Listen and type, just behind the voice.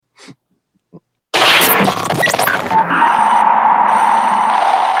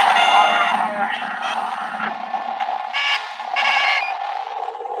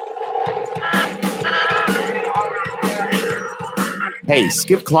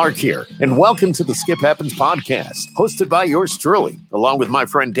Skip Clark here, and welcome to the Skip Happens podcast, hosted by yours truly, along with my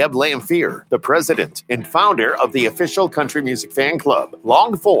friend Deb Lamphere, the president and founder of the official country music fan club,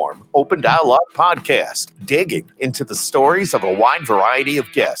 long-form, open dialogue podcast, digging into the stories of a wide variety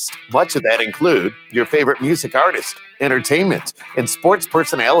of guests. Much of that include your favorite music artist, entertainment, and sports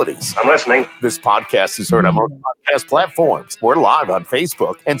personalities. I'm listening. This podcast is heard on most podcast platforms. We're live on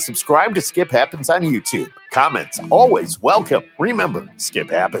Facebook, and subscribe to Skip Happens on YouTube. Comments always welcome. Remember, Skip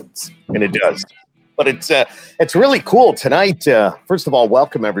happens, and it does. But it's really cool tonight. First of all,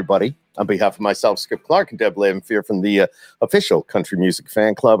 welcome everybody on behalf of myself, Skip Clark, and Deb Lamphere from the official Country Music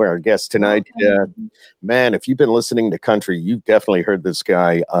Fan Club. Our guest tonight, man, if you've been listening to country, you've definitely heard this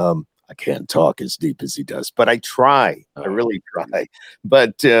guy. I can't talk as deep as he does, but I try. I really try.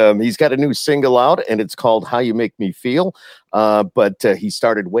 But he's got a new single out, and it's called How You Make Me Feel. But he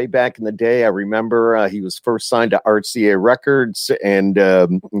started way back in the day. I remember he was first signed to RCA Records, and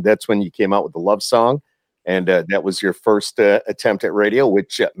that's when you came out with the Love Song. And that was your first attempt at radio,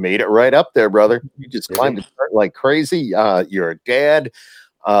 which made it right up there, brother. You just climbed the chart like crazy. You're a dad.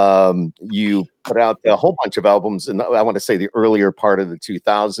 You put out a whole bunch of albums, and I want to say the earlier part of the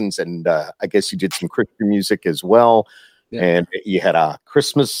 2000s, and I guess you did some Christian music as well. Yeah. And you had a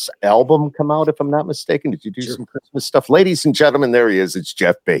Christmas album come out, if I'm not mistaken. Did you do some Christmas stuff? Ladies and gentlemen, there he is. It's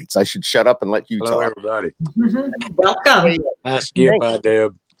Jeff Bates. I should shut up and let you talk. Hello, everybody. Welcome. Nice to by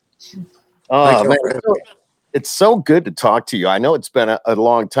Deb. Oh, man. It's so good to talk to you. I know it's been a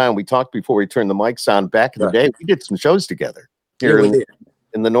long time. We talked before we turned the mics on back in the day. We did some shows together here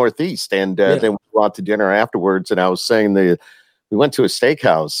in the Northeast, and then we went out to dinner afterwards. And I was saying we went to a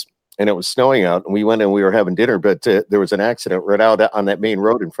steakhouse, and it was snowing out, and we went and we were having dinner, but there was an accident right out on that main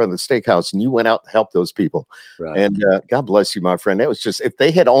road in front of the steakhouse, and you went out to help those people. Right. And God bless you, my friend. That was just, if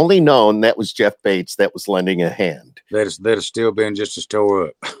they had only known that was Jeff Bates that was lending a hand, they'd have still been just as tore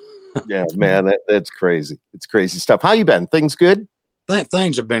up. Yeah, man, that's crazy. It's crazy stuff. How you been? Things good?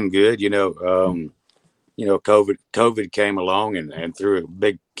 Things have been good. COVID came along and threw a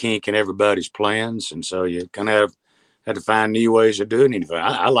big kink in everybody's plans, and so you kind of had to find new ways of doing anything.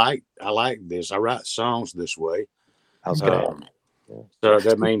 I like this. I write songs this way. So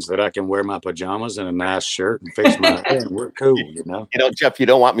that means that I can wear my pajamas and a nice shirt and fix my hair, and we're cool, you know. You know, Jeff, you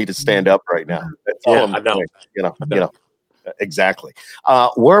don't want me to stand up right now. That's all I don't. You know. Exactly.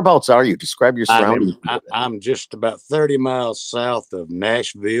 Whereabouts are you? Describe your surroundings. I'm just about 30 miles south of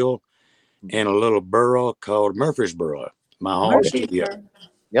Nashville, in a little borough called Murfreesboro. My home studio.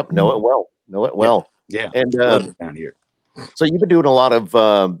 Yep, know it well. Yeah. And down here. So you've been doing a lot of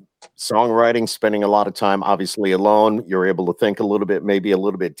songwriting, spending a lot of time obviously alone. You're able to think a little bit, maybe a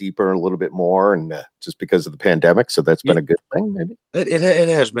little bit deeper, a little bit more, and just because of the pandemic. So that's been a good thing, maybe. It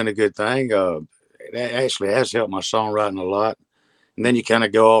has been a good thing. It actually has helped my songwriting a lot. And then you kind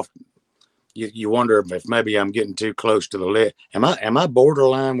of go off. You wonder if maybe I'm getting too close to the lit. Am I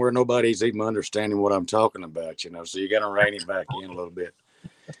borderline where nobody's even understanding what I'm talking about? You know, so you got to rein it back in a little bit.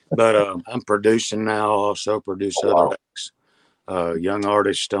 But I'm producing now. Also produce other acts. Young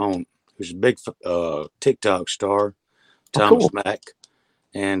artist Stone, who's a big TikTok star, Thomas Mack,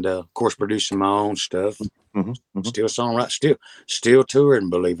 and of course producing my own stuff. Still songwriting, still touring.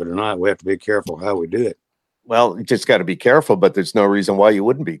 Believe it or not, we have to be careful how we do it. Well, you just got to be careful, but there's no reason why you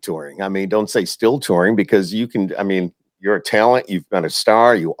wouldn't be touring. I mean, don't say still touring, because you can, I mean, you're a talent, you've been a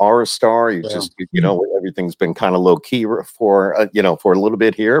star, you are a star, you just, everything's been kind of low key for, for a little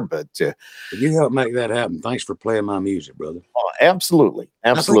bit here, but you helped make that happen. Thanks for playing my music, brother. Oh, absolutely.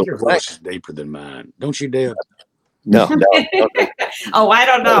 I think your voice is deeper than mine. Don't you, Deb? No. Oh, I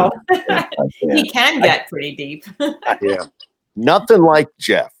don't know. He can get pretty deep. Yeah. Nothing like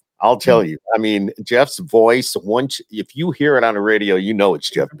Jeff. I'll tell you. I mean, Jeff's voice, if you hear it on the radio, you know it's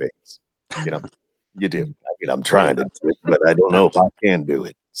Jeff Bates. You know, you do. I mean, I'm trying to do it, but I don't know if I can do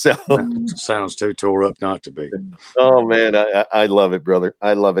it. So sounds too tore up not to be. Oh man, I love it, brother.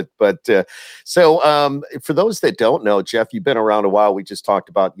 I love it. But so for those that don't know, Jeff, you've been around a while. We just talked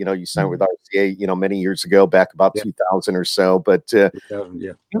about, you signed with RCA, many years ago, back about 2000 or so. But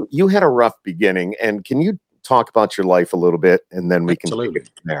you had a rough beginning, and can you talk about your life a little bit, and then we can take it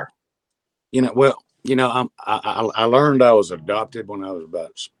from there? I learned I was adopted when I was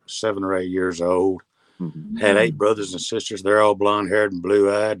about 7 or 8 years old. Had 8 brothers and sisters. They're all blonde haired and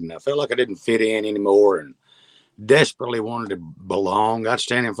blue eyed, and I felt like I didn't fit in anymore, and desperately wanted to belong. I'd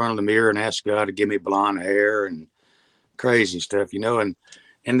stand in front of the mirror and ask God to give me blonde hair and crazy stuff, and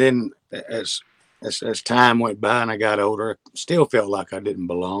then as time went by and I got older, I still felt like I didn't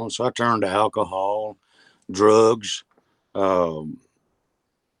belong. So I turned to alcohol, drugs, lots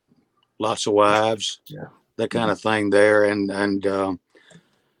of wives, that kind of thing there. And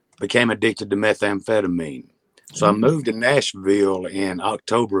became addicted to methamphetamine. So I moved to Nashville in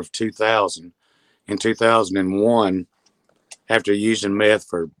October of 2000. In 2001, after using meth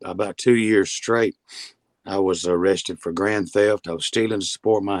for about 2 years straight, I was arrested for grand theft. I was stealing to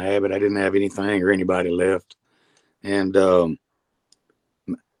support my habit. I didn't have anything or anybody left. And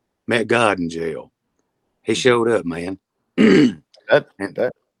met God in jail. He showed up, man.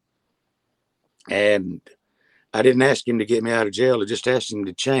 and I didn't ask him to get me out of jail. I just asked him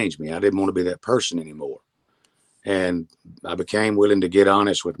to change me. I didn't want to be that person anymore. And I became willing to get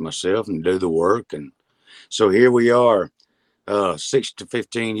honest with myself and do the work. And so here we are, 6 to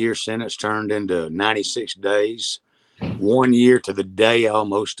 15 year sentence turned into 96 days. 1 year to the day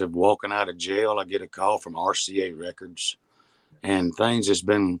almost of walking out of jail, I get a call from RCA Records. And things has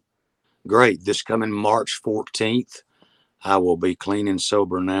been great. This coming March 14th, I will be clean and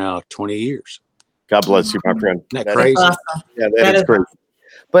sober now 20 years. God bless you, my friend. Isn't that crazy? Awesome. Yeah, that is crazy.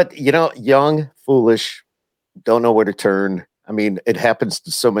 But, young, foolish, don't know where to turn. I mean, it happens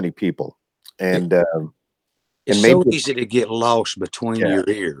to so many people. And it's so easy to get lost between your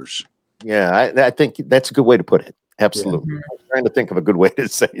ears. Yeah, I think that's a good way to put it. Absolutely. I'm trying to think of a good way to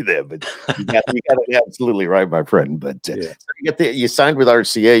say that, but you got it absolutely right, my friend. But so you signed with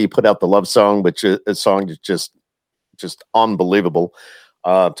RCA, you put out the love song, which is a song that's just unbelievable.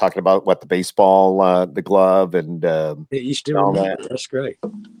 Talking about the baseball, the glove, and you still remember that. That's great.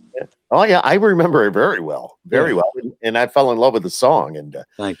 Yeah. Oh yeah, I remember it very well, well, and I fell in love with the song. And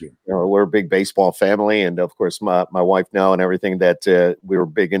thank you. We're a big baseball family, and of course, my wife now and everything that we were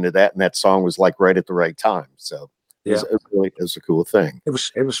big into that, and that song was like right at the right time. So it was a cool thing. It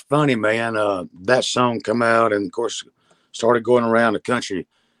was funny, man. That song come out, and of course, started going around the country,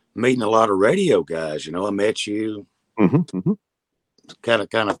 meeting a lot of radio guys. I met you. Kind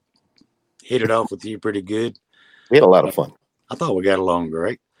of hit it off with you pretty good. We had a lot of fun. I thought we got along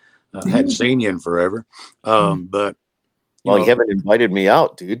great. Hadn't seen you in forever. But you haven't invited me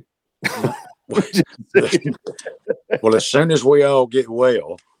out, dude. Well, as soon as we all get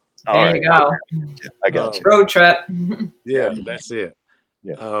well. There you go. I got you. Road trip. Yeah, that's it.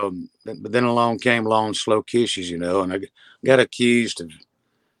 Yeah. But then along came Long Slow Kisses, and I got accused of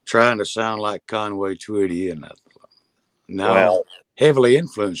trying to sound like Conway Twitty, and now heavily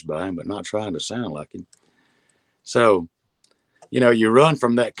influenced by him, but not trying to sound like him. So, you run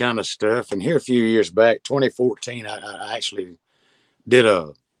from that kind of stuff. And here a few years back, 2014, I actually did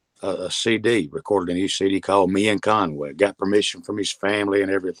a CD, recorded a new CD called Me and Conway. Got permission from his family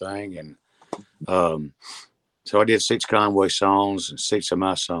and everything. And so I did 6 Conway songs and 6 of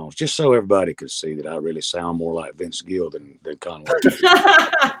my songs, just so everybody could see that I really sound more like Vince Gill than Conway.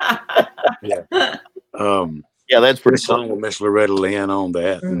 Yeah, that's pretty song with Miss Loretta Lynn on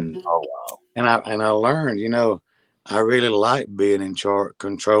that. And, oh wow! And I learned, I really like being in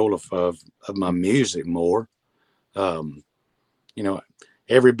control of my music more. Every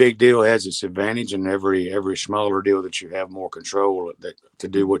big deal has its advantage, and every smaller deal that you have more control to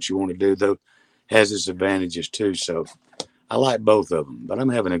do what you want to do, though, has its advantages too. So I like both of them, but I'm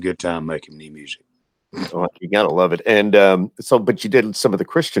having a good time making new music. Oh, you gotta love it. And but you did some of the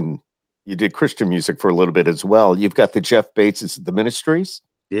Christian. You did Christian music for a little bit as well. You've got the Jeff Bates' The Ministries.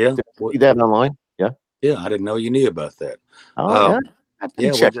 Yeah. Did you see that online? Yeah. Yeah, I didn't know you knew about that. Oh,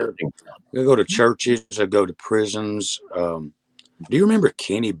 we go to churches. I go to prisons. Do you remember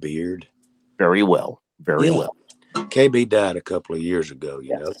Kenny Beard? Very well. Very well. KB died a couple of years ago,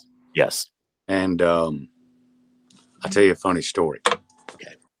 you know? Yes. And I'll tell you a funny story.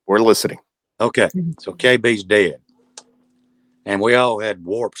 Okay. We're listening. Okay. So KB's dead. And we all had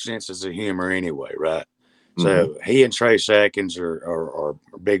warped senses of humor anyway, right? So he and Trace Atkins are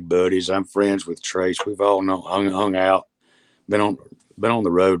big buddies. I'm friends with Trace. We've all hung out, been on the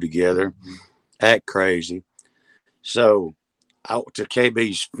road together, act crazy. So to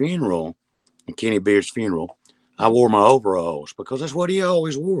KB's funeral and Kenny Beard's funeral, I wore my overalls because that's what he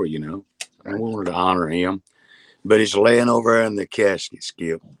always wore, I wanted to honor him. But he's laying over there in the casket,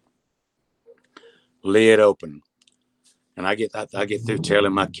 Skip. Lid open. And I get through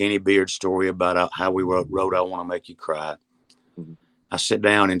telling my Kenny Beard story about how we wrote I Want to Make You Cry. I sit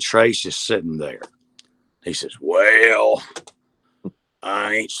down and Trace is sitting there. He says, well,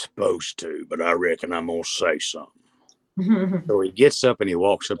 I ain't supposed to, but I reckon I'm going to say something. So he gets up and he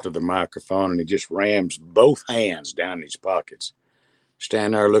walks up to the microphone and he just rams both hands down in his pockets.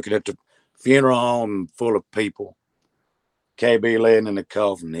 Standing there looking at the funeral home full of people. KB laying in the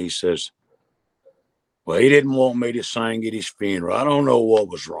coffin. He says, well, he didn't want me to sing at his funeral. I don't know what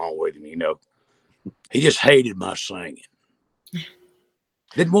was wrong with him, He just hated my singing.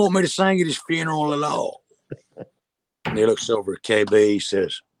 Didn't want me to sing at his funeral at all. And he looks over at KB. He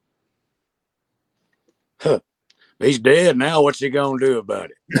says, He's dead now. What's he gonna do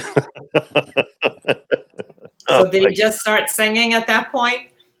about it? So did he just start singing at that point?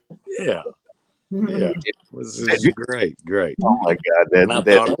 Yeah. Yeah. It was great. Oh my God.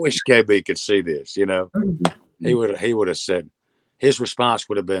 I wish KB could see this, He would have said, his response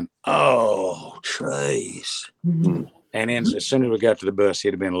would have been, "Oh, Trace." And then as soon as we got to the bus,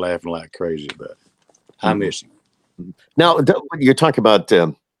 he'd have been laughing like crazy about it. I miss him. Now you're talking about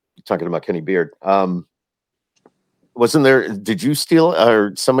Kenny Beard. Wasn't there? Did you steal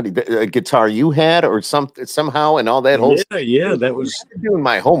or somebody a guitar you had or somehow and all that whole? Yeah, that was doing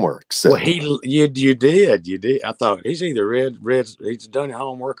my homework. So. Well, you did. I thought he's either read. He's done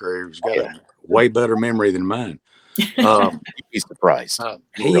homework or he's got a way better memory than mine. You'd be surprised.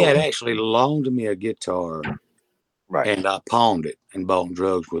 He had actually loaned me a guitar, right? And I pawned it and bought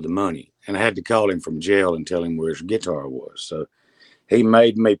drugs with the money. And I had to call him from jail and tell him where his guitar was. So he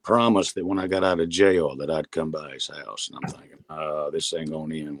made me promise that when I got out of jail that I'd come by his house. And I'm thinking, this ain't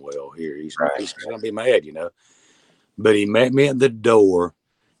gonna end well here. He's gonna be mad, But he met me at the door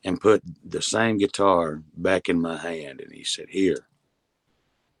and put the same guitar back in my hand. And he said, "Here,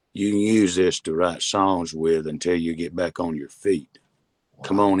 you can use this to write songs with until you get back on your feet.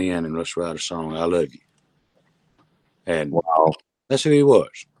 Come on in and let's write a song. I love you." And that's who he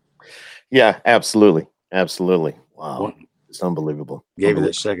was. Yeah, absolutely. Wow. It's unbelievable. Gave you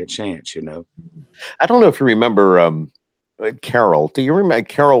that second chance, I don't know if you remember Carol. Do you remember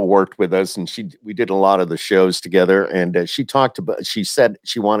Carol worked with us and we did a lot of the shows together, and she said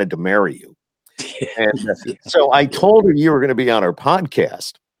she wanted to marry you. And so I told her you were going to be on our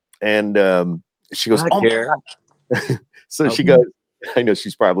podcast, and she goes, So she goes, I know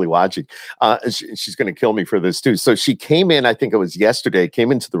she's probably watching. She's going to kill me for this too. So she came in, I think it was yesterday,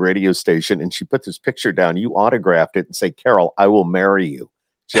 came into the radio station and she put this picture down. You autographed it and say, "Carol, I will marry you,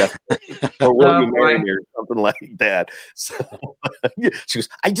 Jeff." Or will you marry me, or something like that. So she goes,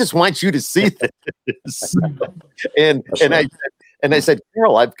 "I just want you to see this." And I said,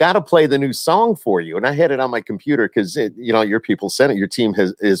 "Carol, I've got to play the new song for you." And I had it on my computer because your people sent it. Your team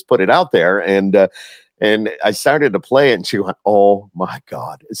has put it out there, and I started to play it, and she went, "Oh my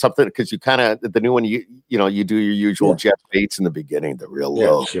God!" It's something because you kind of the new one. You do your usual Jeff Bates in the beginning, the real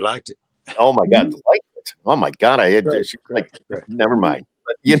low. She liked it. Oh my God, liked it. Oh my God, I had. She's like, never mind.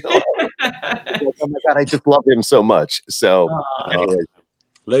 But oh my God, I just love him so much. So anyway,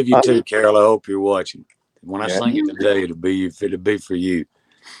 love you too, Carol. I hope you're watching. When I sing it today, it'll be for you.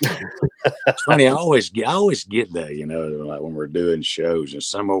 It's funny. I always get that, like when we're doing shows, and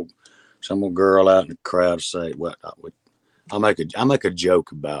some old girl out in the crowd say, "Well, I make a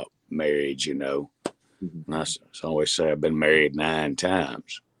joke about marriage, And I always say I've been married 9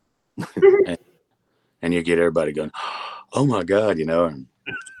 times, and you get everybody going, "Oh my God," And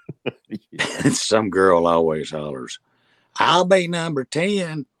some girl always hollers, "I'll be number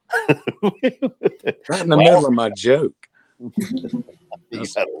 10." Right in the middle of my joke. You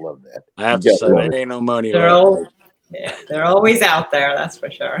gotta love that. I have to say, there ain't no money left. They're always out there, that's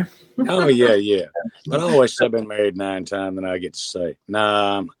for sure. Oh, yeah. But I always say I've been married 9 times, and I get to say,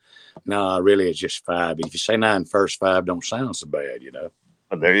 no, really it's just 5. If you say 9 first, 5 don't sound so bad, Well,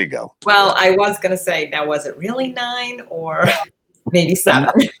 there you go. Well, I was going to say, now, was it really 9 or maybe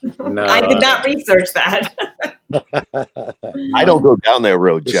 7? No, I did not research that. I don't go down that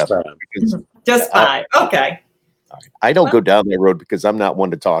road, Jeff. Just 5. Okay. I don't go down that road because I'm not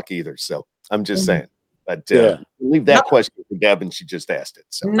one to talk either. So I'm just saying. But leave that question to Deb, and she just asked it.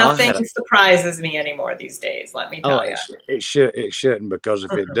 So nothing surprises me anymore these days. Let me tell you. It shouldn't, because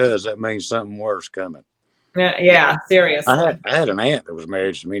if it does, that means something worse coming. Yeah, seriously. I had an aunt that was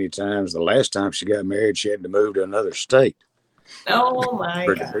married so many times. The last time she got married, she had to move to another state. Oh my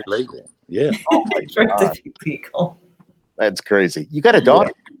God! To be legal. Yeah. Oh my God. To be legal. That's crazy. You got a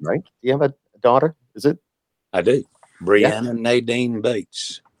daughter, right? Do you have a daughter? Is it? I do. Brianna Nadine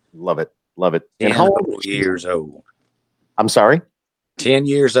Bates. Love it. And 10 how old years old? I'm sorry? 10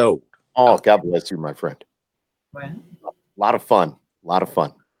 years old. Oh, God bless you, my friend. Well, A lot of fun.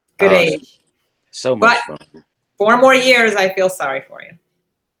 Good age. So much fun. 4 more years, I feel sorry for you.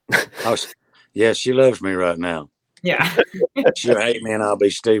 Yeah, she loves me right now. Yeah. She'll hate me and I'll be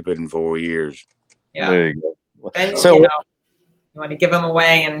stupid in 4 years. Yeah. There you go. Then, you want to give them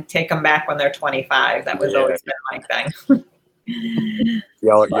away and take them back when they're 25. That was always been my thing.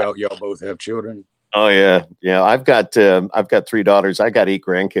 Y'all both have children? Oh yeah. I've got 3 daughters. I got 8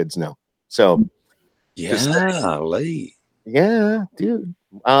 grandkids now. So Lee. Yeah, dude.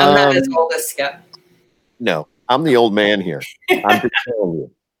 I'm not as old as Skip. No, I'm the old man here. I'm just telling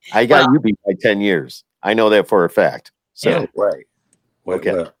you. I got you beat by 10 years. I know that for a fact. So right.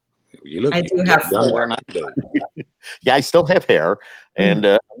 Okay. You look. I do have done 4. than I do. Yeah, I still have hair, and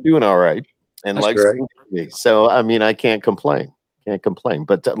I'm doing all right. And That's life's great. good for me. So I mean, I can't complain. Can't complain.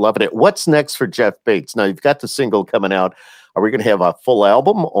 But loving it. What's next for Jeff Bates? Now you've got the single coming out. Are we going to have a full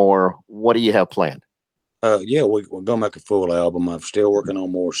album, or what do you have planned? Yeah, we're gonna make a full album. I'm still working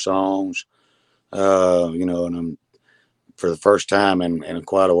on more songs. And I'm for the first time in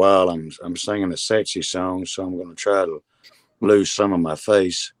quite a while. I'm singing a sexy song, so I'm gonna try to lose some of my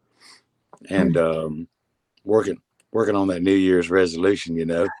face and working on that New Year's resolution.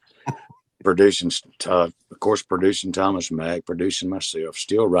 Producing, of course, producing Thomas Mack, producing myself,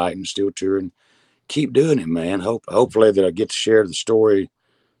 still writing, still touring. Keep doing it, man. Hopefully that I get to share the story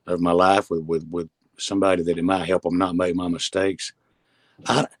of my life with somebody that it might help them not make my mistakes.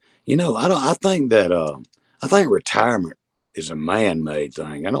 I think retirement is a man-made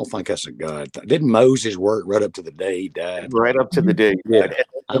thing. I don't think that's a God thing. Didn't Moses work right up to the day he died? Right up to the day. Yeah.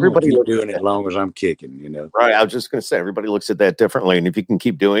 Everybody keep looks doing at it as long as I'm kicking. Right. I was just going to say, everybody looks at that differently. And if you can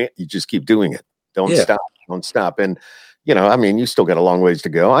keep doing it, you just keep doing it. Don't Yeah. stop. Don't stop. And, I mean, you still got a long ways to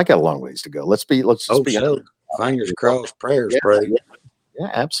go. I got a long ways to go. Let's just be honest. Fingers crossed, prayers Yeah, prayed. Yeah,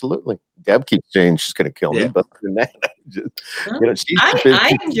 absolutely. Deb keeps saying she's going to kill me, Yeah. but other than that, she's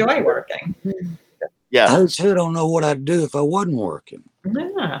I enjoy working. Yeah. I still don't know what I'd do if I wasn't working.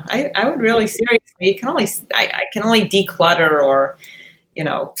 Yeah, I would really seriously. I can only declutter, or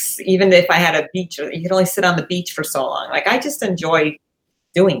even if I had a beach, you can only sit on the beach for so long. Like, I just enjoy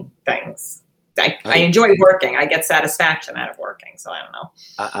doing things. I enjoy working. I get satisfaction out of working. So I don't know.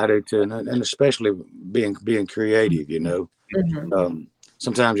 I do too, and especially being creative. Mm-hmm.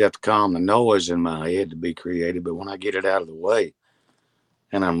 Sometimes you have to calm the noise in my head to be creative, but when I get it out of the way,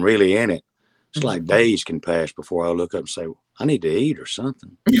 and I'm really in it, it's like days can pass before I look up and say, I need to eat or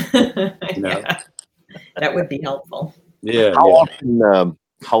something. Yeah, that would be helpful. Yeah.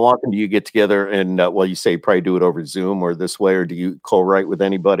 How often do you get together and, you say probably do it over Zoom or this way, or do you co-write with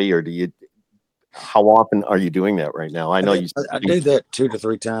anybody, or how often are you doing that right now? I know I do that 2 to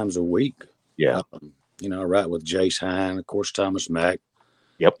 3 times a week. Yeah. I write with Jace Hine, of course, Thomas Mack.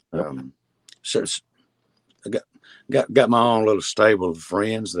 Yep. So I got my own little stable of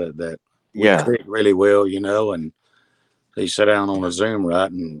friends that we click really well, and they sit down on a Zoom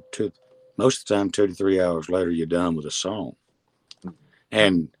writing most of the time 2 to 3 hours later you're done with a song.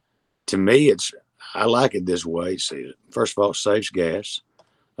 And to me, I like it this way. See, first of all, it saves gas.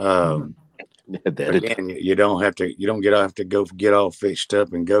 Again, you don't have to go get all fixed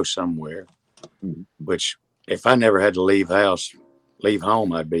up and go somewhere. Which, if I never had to leave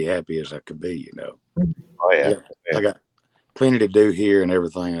home, I'd be happy as I could be. Oh yeah. I got plenty to do here, and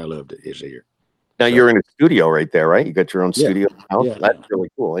everything I love is here. Now you're in a studio right there, right? You got your own studio house. Yeah. That's really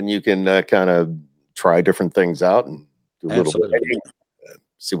cool, and you can kind of try different things out and do a little bit,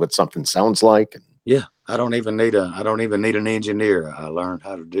 see what something sounds like. Yeah, I don't even need an engineer. I learned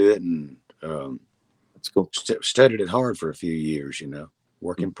how to do it, and that's cool. Studied it hard for a few years.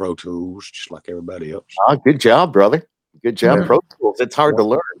 Working Pro Tools just like everybody else. Oh, good job, brother. Good job. Yeah. Pro Tools. It's hard to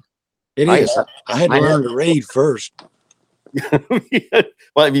learn. It is. I had to learn to read first.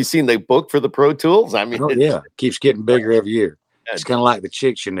 Well, have you seen the book for the Pro Tools? I mean, it keeps getting bigger every year. It's kind of like the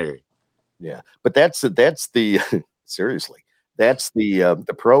Dictionary. Yeah, but that's the seriously, that's the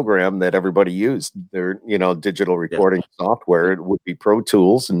program that everybody used. Their digital recording software. It would be Pro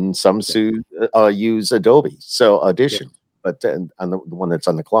Tools, and some use Adobe, so Audition. But on the one that's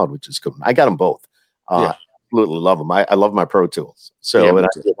on the cloud, which is cool. I got them both. Absolutely love them. I love my Pro Tools. So and I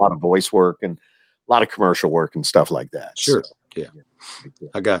do a lot of voice work and a lot of commercial work and stuff like that. Sure. So, yeah.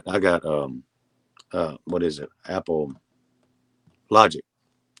 I got what is it? Apple Logic.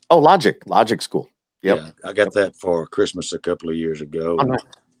 Oh, Logic's cool. Yep. Yeah, I got that for Christmas a couple of years ago. Oh,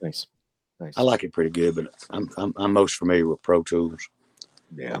 nice. I like it pretty good, but I'm most familiar with Pro Tools.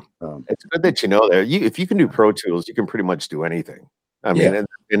 Yeah. It's good that you know that. If you can do Pro Tools, you can pretty much do anything. I mean,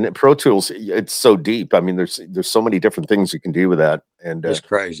 and Pro Tools, it's so deep. I mean, there's so many different things you can do with that. And it's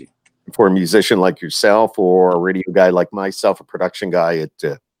crazy. For a musician like yourself, or a radio guy like myself, a production guy,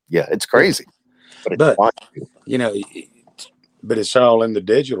 it's crazy. But but it's all in the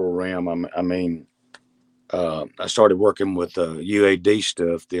digital realm. I mean, I started working with UAD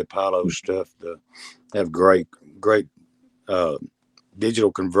stuff, the Apollo stuff. They have great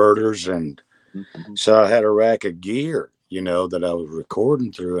digital converters, and so I had a rack of gear, that I was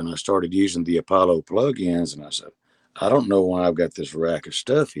recording through, and I started using the Apollo plugins, and I said, I don't know why I've got this rack of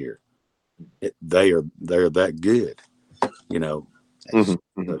stuff here. They're that good,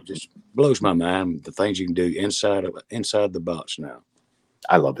 It just blows my mind the things you can do inside the box now.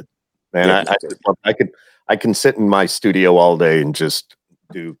 I love it, man. I can sit in my studio all day and just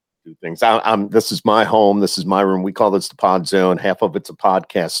do do things. This is my home. This is my room. We call this the Pod Zone. Half of it's a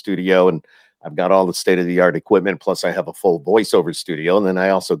podcast studio, and I've got all the state-of-the-art equipment. Plus, I have a full voiceover studio, and then I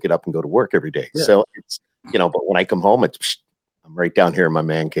also get up and go to work every day. Yeah. So it's but when I come home, I'm right down here in my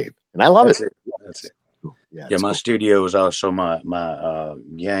man cave, and I love it. That's it. Yeah, my studio is also my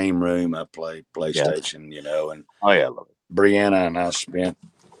game room. I play PlayStation, and I love it. Brianna and I spent,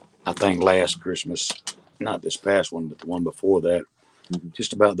 I think, last Christmas, not this past one, but the one before that,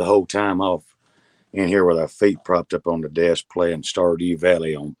 just about the whole time off in here with our feet propped up on the desk playing Stardew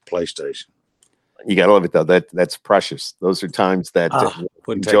Valley on PlayStation. You got to love it, though. That's precious. Those are times that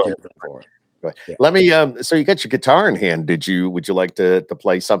wouldn't take anything for it. Yeah. Let me. So you got your guitar in hand. Would you like to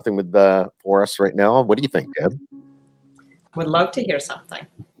play something for us right now? What do you think, Deb? Would love to hear something.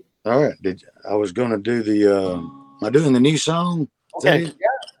 All right. I was going to do the. Am I doing the new song? Okay.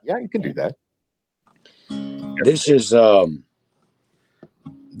 Yeah, you can do that. This is.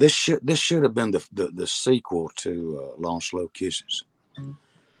 This should have been the sequel to Long Slow Kisses.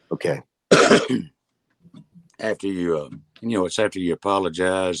 Okay. After you, it's after you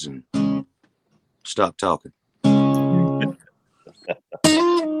apologize and stop talking.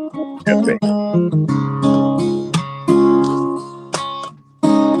 Okay.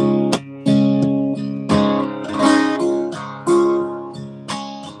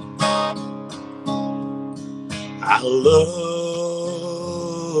 I love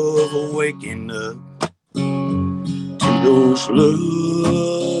waking up to those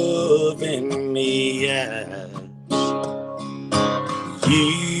loving me eyes.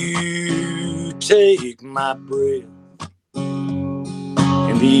 You take my breath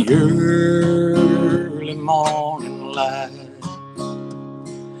in the early morning light.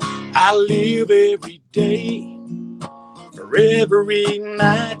 I live every day for every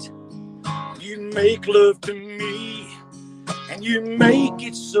night. You make love to me and you make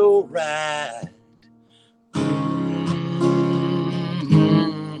it so right.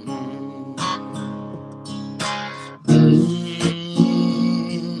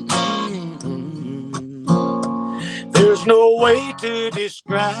 There's no way to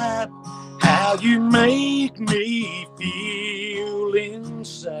describe how you make me feel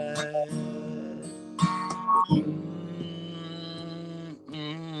inside.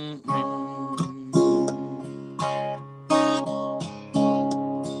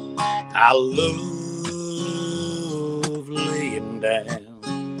 I love laying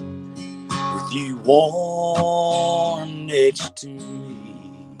down with you warm next to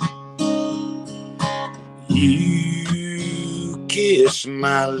me. You kiss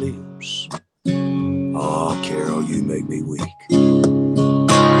my lips. Oh, Carol, you make me weak.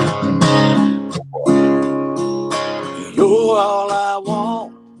 You're all I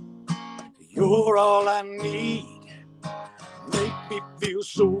want. You're all I need. Make me feel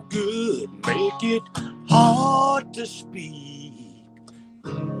so good. Make it hard to speak.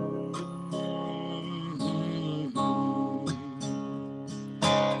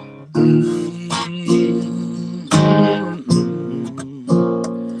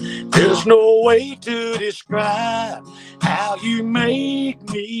 There's no way to describe how you make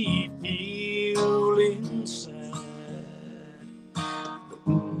me feel inside.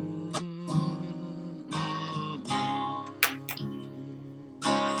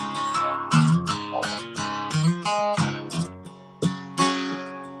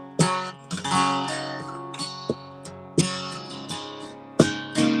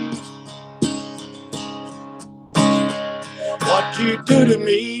 What you do to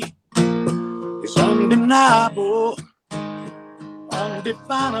me is undeniable,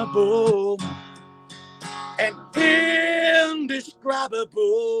 undefinable, and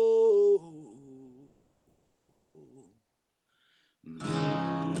indescribable.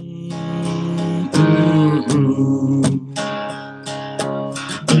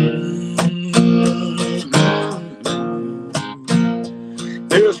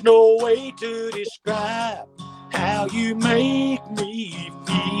 There's no way to describe how you make me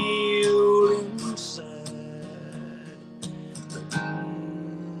feel inside.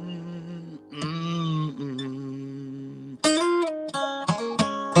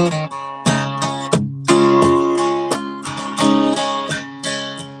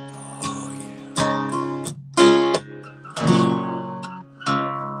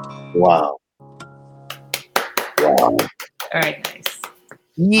 Wow. Very nice.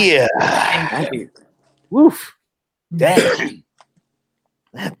 Yeah. Thank you. Woof. Damn.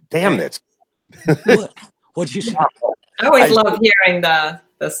 Damn it. What'd you say? I always love hearing the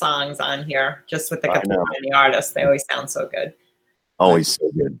songs on here, just with the guitar and the artists. They always sound so good. Always so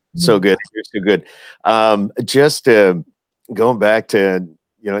good. So good. You're so good. Just going back to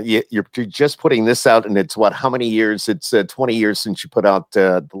you're just putting this out, and it's what? How many years? It's 20 years since you put out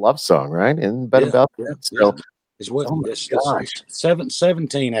the love song, right? And about that. So, it's what? oh my It's gosh.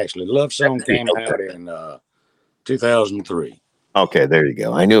 17 actually. The love song came out in 2003. Okay, there you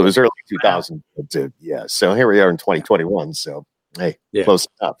go. I knew it was early 2000. But, yeah. So here we are in 2021. So hey, close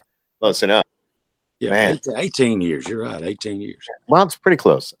enough. Close enough. Yeah, man. 18 years. You're right. 18 years. Well, it's pretty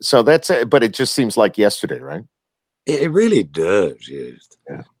close. So that's it. But it just seems like yesterday, right? It really does. Yes.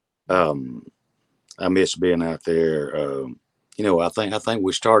 Yeah. I miss being out there. I think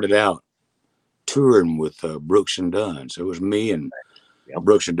we started out touring with Brooks and Dunn. So it was me and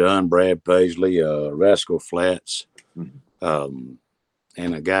Brooks and Dunn, Brad Paisley, Rascal Flatts, and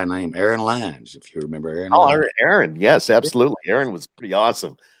a guy named Aaron Lyons, if you remember Aaron. Oh, Aaron. Yes, absolutely. Aaron was pretty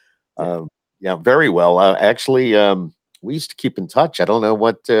awesome. Very well. Actually, we used to keep in touch. I don't know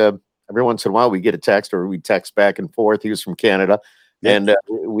what, every once in a while we get a text or we text back and forth. He was from Canada. Yeah. And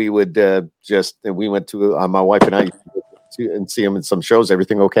we would we went to, my wife and I, and see him in some shows.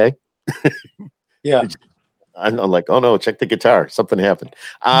 Everything okay? Yeah. I'm like, oh no, check the guitar. Something happened.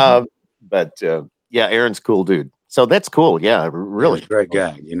 But Aaron's a cool dude. So that's cool. Yeah, really. Great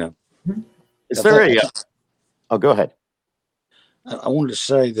guy, Is there go ahead. I wanted to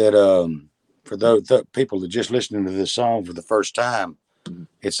say that for those people that just listening to this song for the first time,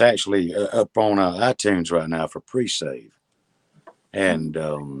 it's actually up on iTunes right now for pre-save. And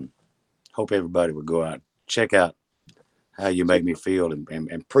hope everybody would go out, check out How You Make Me Feel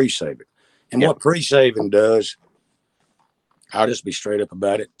and pre-save it. And what pre-saving does, I'll just be straight up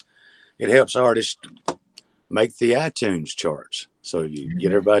about it. It helps artists make the iTunes charts. So you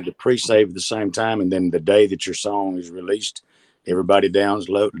get everybody to pre-save at the same time. And then the day that your song is released, everybody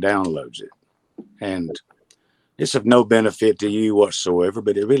downloads it. And it's of no benefit to you whatsoever,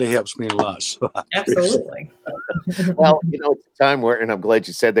 but it really helps me a lot. So absolutely. Well, it's a time where, and I'm glad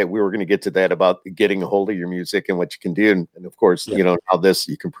you said that, we were going to get to that about getting a hold of your music and what you can do. And of course, now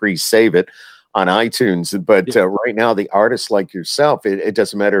you can pre-save it on iTunes. But right now, the artists like yourself, it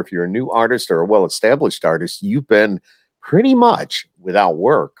doesn't matter if you're a new artist or a well-established artist, you've been pretty much without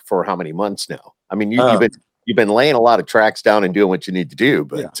work for how many months now? I mean, you've been laying a lot of tracks down and doing what you need to do,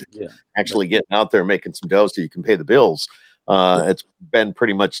 but actually getting out there and making some dough so you can pay the bills, it's been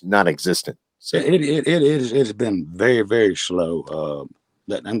pretty much non-existent. So it has been very, very slow.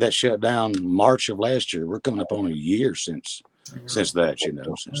 That shut down March of last year. We're coming up on a year since that,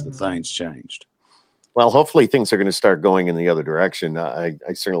 since the things changed. Well, hopefully things are going to start going in the other direction. I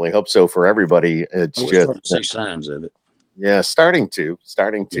certainly hope so for everybody. It's just starting to see signs of it. Yeah, starting to,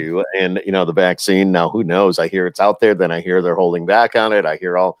 and the vaccine now, who knows? I hear it's out there, then I hear they're holding back on it. I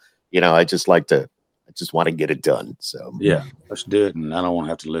hear I just want to get it done. So yeah, let's do it, and I don't want to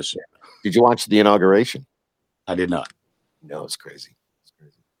have to listen. Did you watch the inauguration? I did not. No, it's crazy.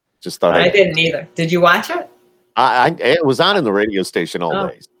 Just thought I didn't either. Did you watch it? It was on in the radio station all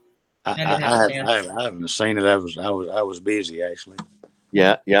day. I haven't seen it. I was busy actually.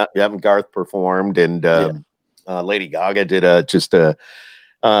 Yeah. Garth performed, and Lady Gaga did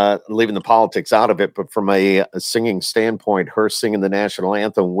leaving the politics out of it, but from a singing standpoint, her singing the national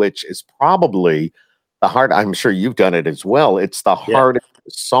anthem, which is probably the hard. I'm sure you've done it as well. It's the hardest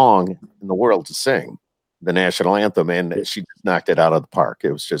song in the world to sing, the national anthem, and she just knocked it out of the park.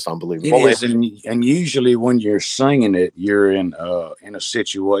 It was just unbelievable. It is, and usually when you're singing it, you're in a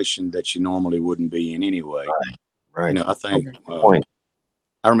situation that you normally wouldn't be in anyway. Right. I think.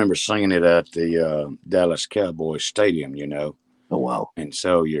 I remember singing it at the Dallas Cowboys Stadium, Oh, wow. And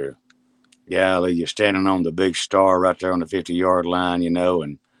so you're standing on the big star right there on the 50-yard line,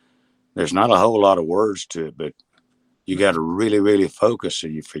 and there's not a whole lot of words to it, but you got to really, really focus so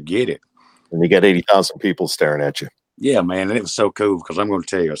you forget it. And you got 80,000 people staring at you. Yeah, man. And it was so cool because I'm going to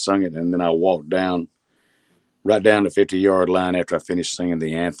tell you, I sung it and then I walked right down the 50-yard line after I finished singing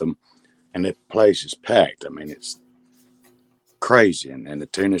the anthem. And the place is packed. I mean, it's crazy. And the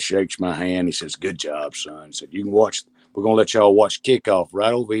tuner shakes my hand. He says, "Good job, son." He said, "You can watch. We're going to let y'all watch kickoff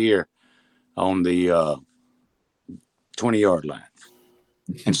right over here on the 20-yard line."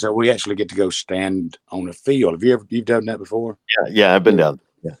 And so we actually get to go stand on the field. You've done that before? Yeah, I've been down.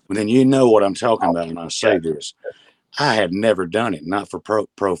 Yeah. Well, then you know what I'm talking about when I say this. I had never done it, not for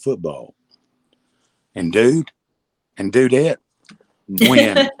pro football. And dudette,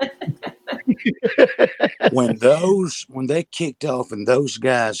 when they kicked off and those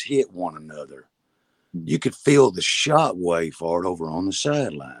guys hit one another, you could feel the shot wave for it over on the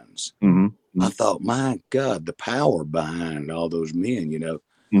sidelines. Mm-hmm. I thought, my God, the power behind all those men,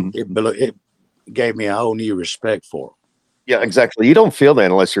 Mm-hmm. it gave me a whole new respect for them. Yeah, exactly. You don't feel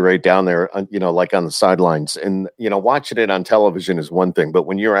that unless you're right down there, like on the sidelines. And, watching it on television is one thing, but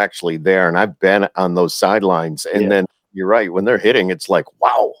when you're actually there, and I've been on those sidelines, and then you're right, when they're hitting, it's like,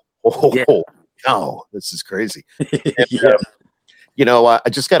 wow, oh, no, this is crazy. And, I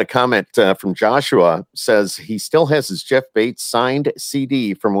just got a comment from Joshua, says he still has his Jeff Bates signed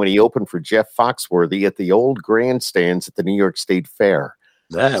CD from when he opened for Jeff Foxworthy at the old grandstands at the New York State Fair.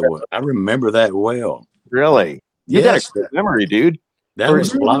 I remember that well. Really? You got a good memory, dude. That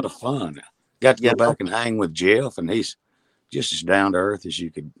was a lot of fun. Got to go back and hang with Jeff, and he's just as down to earth as you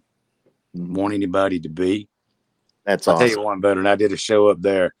could want anybody to be. That's I'll awesome. tell you one better, and I did a show up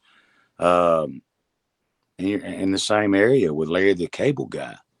there in the same area with Larry the Cable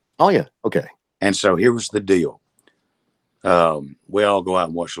Guy. Oh, yeah. Okay. And so here was the deal. We all go out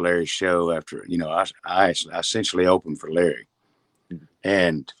and watch Larry's show after, I essentially opened for Larry.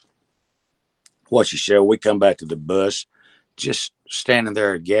 And watch the show. We come back to the bus, just standing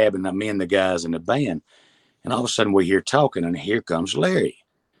there gabbing, me and the guys in the band. And all of a sudden we hear talking, and here comes Larry.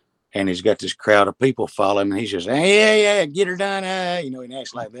 And he's got this crowd of people following him. And he's just, hey, yeah, get her done. He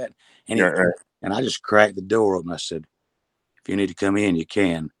acts like that. And, and I just cracked the door open. I said, if you need to come in, you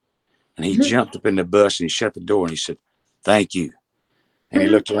can. And he jumped up in the bus and he shut the door and he said, thank you. And he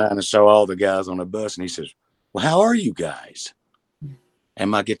looked around and saw all the guys on the bus and he says, well, how are you guys? And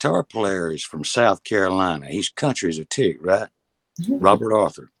my guitar player is from South Carolina. He's country as a tick, right? Robert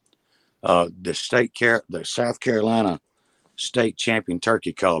Arthur. The South Carolina state champion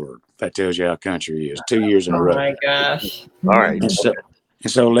turkey caller. That tells you how country he is. 2 years in a row. Oh my gosh. All right.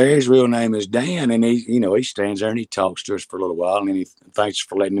 And so Larry's real name is Dan, and he stands there and he talks to us for a little while, and then he thanks us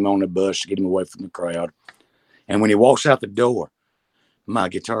for letting him on the bus to get him away from the crowd. And when he walks out the door, my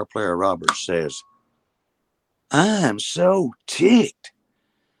guitar player Robert says, I'm so ticked.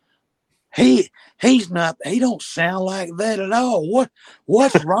 He don't sound like that at all.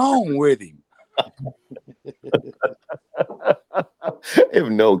 What's wrong with him? I have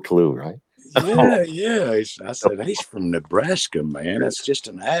no clue, right? Yeah. I said, he's from Nebraska, man. That's just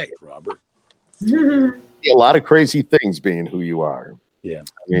an act, Robert. A lot of crazy things being who you are. Yeah.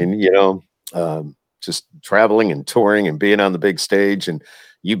 I mean, just traveling and touring and being on the big stage. And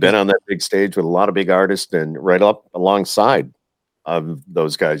you've been on that big stage with a lot of big artists and right up alongside of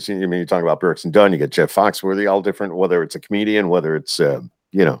those guys. I mean, you're talking about Brooks and Dunn, you get Jeff Foxworthy, all different, whether it's a comedian, whether it's,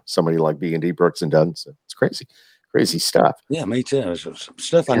 somebody like B&D, Brooks and Dunn. So it's crazy stuff. Yeah, me too.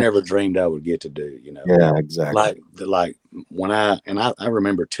 Stuff I never dreamed I would get to do, Yeah, exactly. Like when I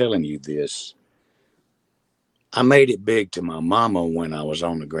remember telling you this, I made it big to my mama when I was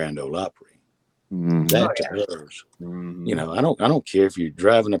on the Grand Ole Opry. That to hers. I don't care if you're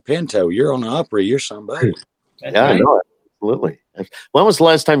driving a Pinto, you're on the Opry, you're somebody. Yeah, I know it. Absolutely. When was the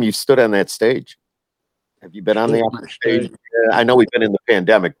last time you stood on that stage? Have you been on the Opry stage? I know we've been in the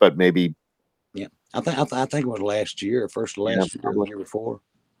pandemic, but maybe. Yeah, I think it was last year, first of last year, the year before.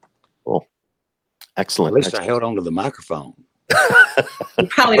 Cool. Excellent. At least I held onto the microphone. You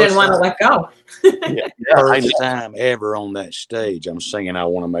probably didn't want to let go. First time ever on that stage, I'm singing I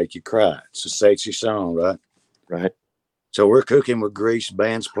Want to Make You Cry. It's a sexy song, right? Right. So we're cooking with Grease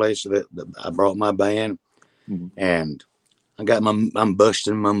band's place that I brought my band, and I'm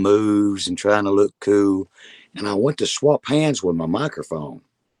busting my moves and trying to look cool. And I went to swap hands with my microphone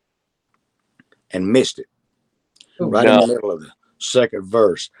and missed it in the middle of the second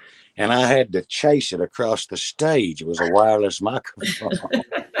verse. And I had to chase it across the stage. It was a wireless microphone.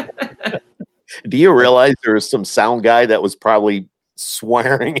 Do you realize there was some sound guy that was probably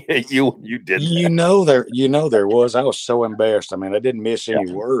swearing at you when you did that? There was. I was so embarrassed. I mean, I didn't miss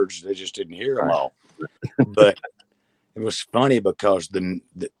any words. They just didn't hear them all. But it was funny because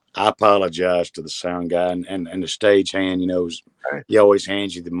I apologized to the sound guy and the stage hand, he always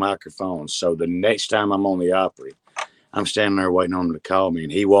hands you the microphone. So the next time I'm on the Opry, I'm standing there waiting on him to call me,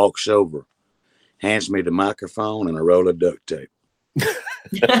 and he walks over, hands me the microphone and a roll of duct tape.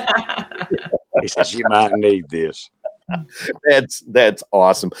 He says, you might need this. That's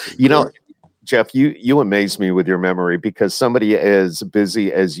awesome. Jeff, you amaze me with your memory, because somebody as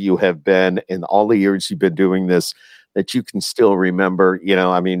busy as you have been in all the years you've been doing this, that you can still remember,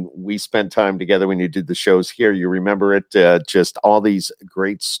 we spent time together when you did the shows here. You remember it, just all these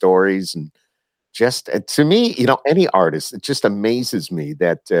great stories. And just to me, any artist, it just amazes me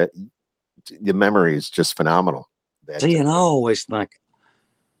that the memory is just phenomenal. See, and I always think,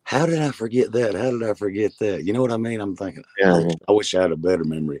 how did I forget that? How did I forget that? You know what I mean? I'm thinking, I wish I had a better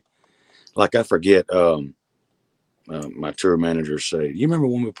memory. Like I forget, my tour manager say, you remember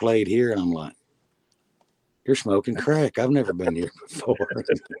when we played here? And I'm like, You're smoking crack. I've never been here before.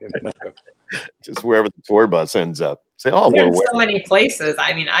 Just wherever the tour bus ends up. Say, oh, We're in we're so many places.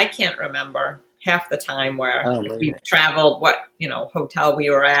 I mean, I can't remember half the time where we traveled, what, hotel we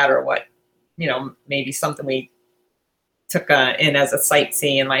were at, or what, maybe something we took in as a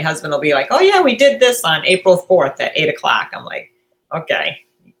sightsee. And my husband will be like, oh yeah, we did this on April 4th at 8:00. I'm like, okay.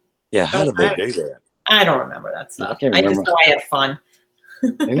 Yeah. How did they do that? I don't remember that stuff. I just know I had fun.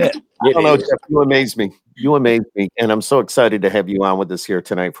 I don't know, Jeff, you amaze me. You amaze me. And I'm so excited to have you on with us here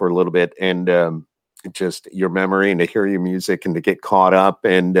tonight for a little bit. And just your memory, and to hear your music, and to get caught up.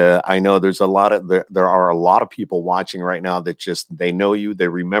 And I know there are a lot of people watching right now that just, they know you, they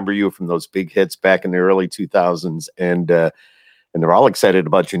remember you from those big hits back in the early 2000s. And they're all excited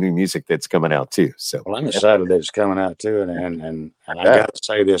about your new music that's coming out too. So, well, I'm excited that it's coming out too. And I got to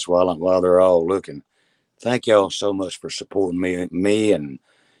say this while they're all looking. Thank y'all so much for supporting me and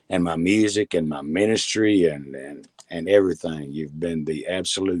my music and my ministry and everything. You've been the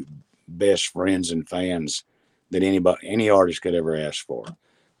absolute best friends and fans that any artist could ever ask for.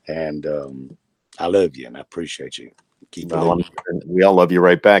 And I love you and I appreciate you. Keep we all love you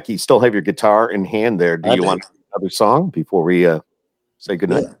right back. You still have your guitar in hand there. Do you want another song before we say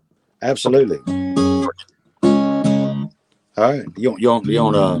goodnight? Yeah, absolutely. All right. You want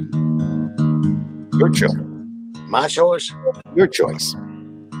your choice. My choice? Your choice.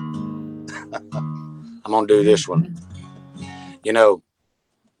 I'm going to do this one.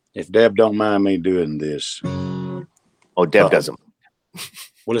 If Deb don't mind me doing this. Oh, Deb doesn't.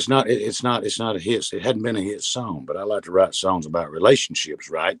 Well, it's not a hit. It hadn't been a hit song, but I like to write songs about relationships,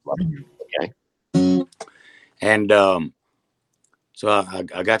 right? Okay. And so I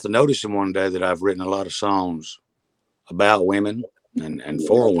got to noticing one day that I've written a lot of songs about women and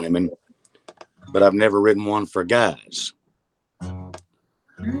for women, but I've never written one for guys.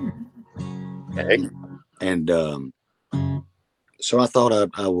 Okay. And so I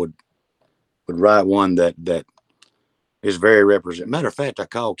thought I would write one that is very representative. Matter of fact, I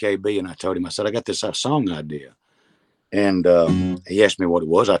called KB and I told him, I said, I got this song idea. And he asked me what it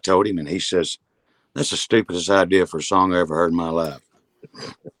was. I told him, and he says, that's the stupidest idea for a song I ever heard in my life.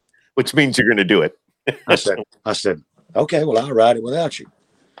 Which means you're going to do it. I said, okay, well, I'll write it without you.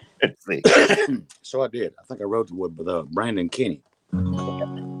 Let's see. So I did. I think I wrote it with Brandon Kinney.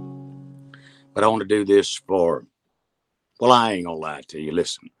 But I want to do this for, well, I ain't gonna lie to you.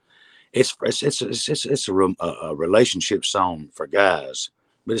 Listen, it's a relationship song for guys,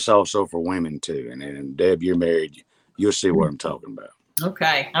 but it's also for women too. And Deb, you're married. You'll see what I'm talking about.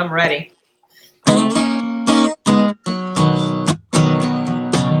 Okay, I'm ready.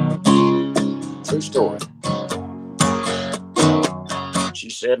 True story. She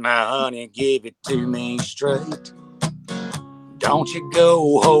said, now, honey, give it to me straight. Don't you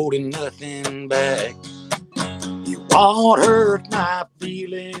go holding nothing back. You won't hurt my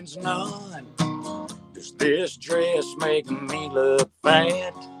feelings none. Does this dress make me look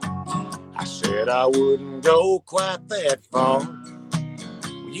fat? I said I wouldn't go quite that far.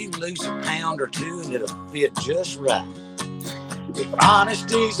 Well, you can lose a pound or two and it'll fit just right. If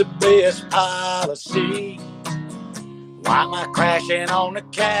honesty's the best policy, why am I crashing on the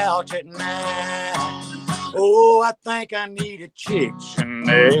couch at night? Oh, I think I need a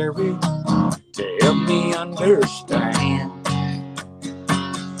dictionary to help me understand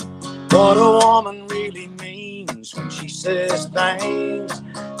what a woman really means when she says things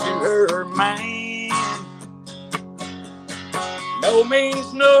to her man. No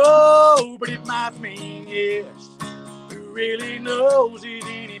means no, but it might mean yes. Who really knows is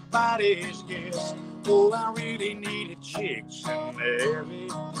anybody's guess. Oh, I really need a dictionary.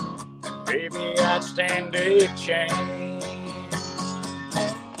 Maybe I'd stand a chance.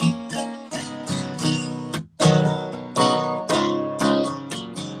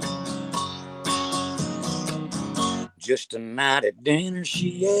 Just a night at dinner,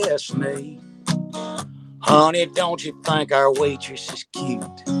 she asked me, honey, don't you think our waitress is cute?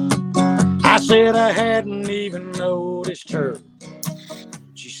 I said I hadn't even noticed her.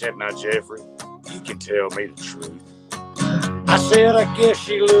 She said, now, Jeffrey, you can tell me the truth. I said, I guess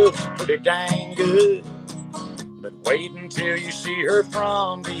she looks pretty dang good, but wait until you see her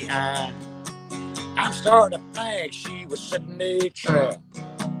from behind. I'm starting to think she was setting a trap,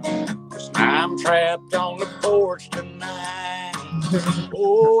 'cause now I'm trapped on the porch tonight.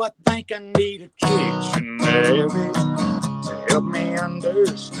 Oh, I think I need a dictionary to help me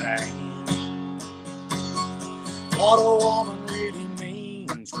understand what a woman really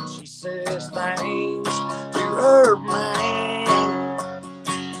means when she says things to her man.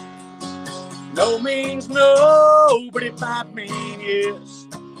 No means no, but it might mean yes.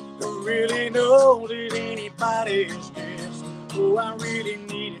 Who Who really knows that anybody's guess? Oh, I really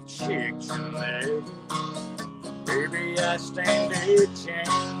need a chick tonight. Maybe I stand a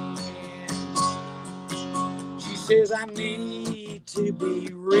chance. She says I need to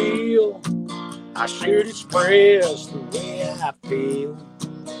be real. I should express the way I feel.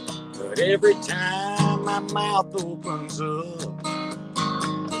 But every time my mouth opens up,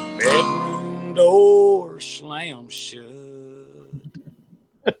 bedroom door slams shut.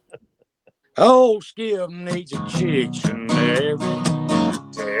 Oh, Skip needs a dictionary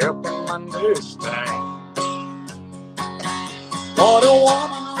to help him understand what a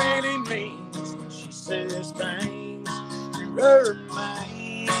woman really means when she says things to her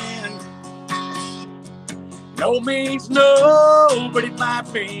man. No means no, but it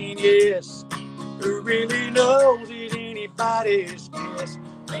might mean yes. Who really knows it anybody's guess?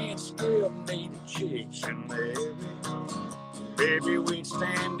 Man, Skip need a dictionary. Baby, we'd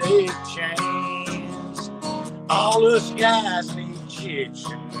stand a chance. All us guys need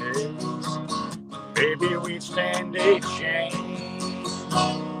dictionaries. Baby, we'd stand a chance.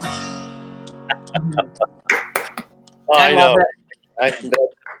 I love know. it.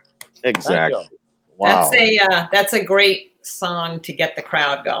 Exactly. Wow. That's a great song to get the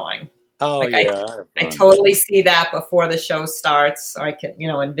crowd going. Oh, Like, yeah. I totally see that before the show starts, or I can,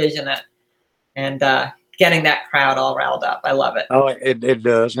 envision it, and getting that crowd all riled up. I love it. Oh, it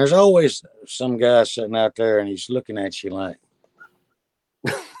does. There's always some guy sitting out there and he's looking at you like.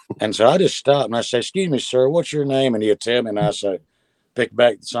 And so I just stop and I say, "Excuse me, sir, what's your name?" And he'll tell me, and I say, pick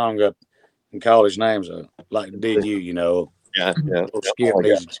back the song up and call his name, so like did you, Yeah. Skip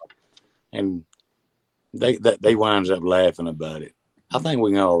these. And they winds up laughing about it. I think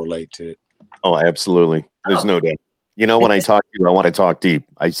we can all relate to it. Oh, absolutely. There's no doubt. When I talk to you, I want to talk deep.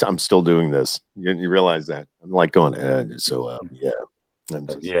 I'm still doing this. You realize that? I'm like going, yeah. So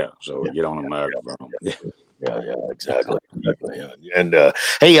get on a microphone. Yeah, exactly. Yeah. And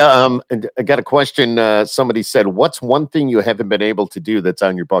hey, I got a question. Somebody said, "What's one thing you haven't been able to do that's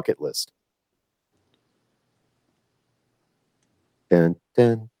on your bucket list?" Dun,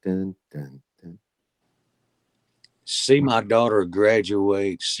 dun, dun, dun, dun. See my daughter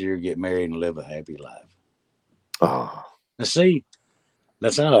graduate, see her get married, and live a happy life. Oh, Now, see,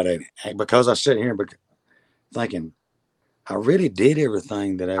 that's how it ain't. Because I sit here thinking, I really did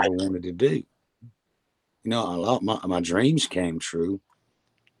everything that I ever wanted to do. A lot my dreams came true.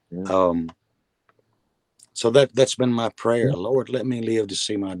 Yeah. So that's been my prayer. Lord, let me live to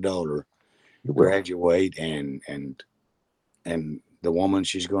see my daughter graduate and the woman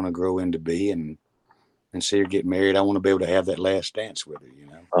she's going to grow into be, and see her get married. I want to be able to have that last dance with her.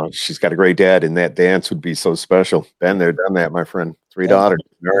 Oh, she's got a great dad, and that dance would be so special. Been there, done that, my friend. 3 daughters,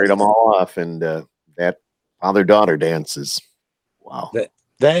 married them all off, and that father-daughter dance is wow.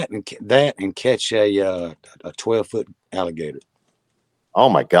 That and catch a 12-foot alligator. Oh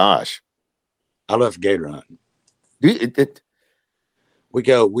my gosh! I love gator hunting. We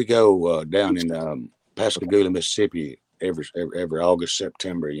go down in Pascagoula, Mississippi every August,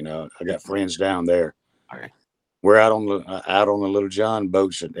 September. I got friends down there. All right. We're out on the Little John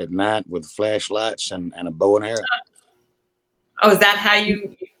boats at night with flashlights and a bow and arrow. Oh, is that how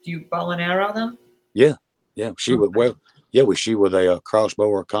you bow and arrow them? Yeah. We shoot with a crossbow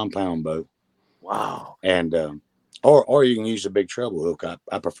or a compound bow. Wow. And or you can use a big treble hook.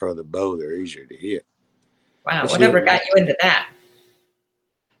 I prefer the bow; they're easier to hit. Wow, whatever got you into that?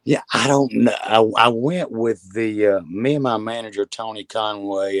 Yeah, I don't know. I went with the me and my manager Tony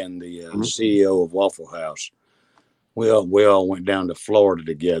Conway and the CEO of Waffle House. We all went down to Florida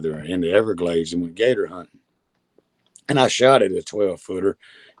together in the Everglades and went gator hunting. And I shot at a 12-footer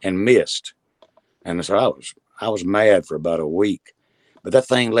and missed. And so I was mad for about a week. But that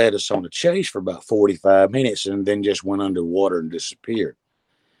thing led us on a chase for about 45 minutes and then just went underwater and disappeared.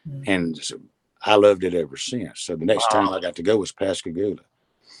 Mm-hmm. And so I loved it ever since. So the next time I got to go was Pascagoula.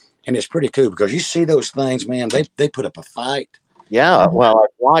 And it's pretty cool because you see those things, man, they put up a fight. Yeah, well, I've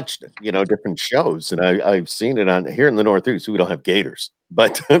watched, different shows, and I've seen it on here in the Northeast. We don't have gators,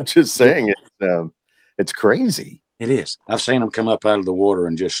 but I'm just saying it's crazy. It is. I've seen them come up out of the water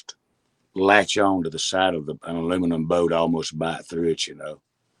and just latch on to the side of an aluminum boat, almost bite through it,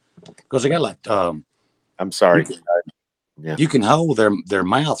 because they got like I'm sorry, you can hold their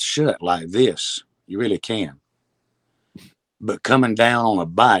mouth shut like this. You really can. But coming down on a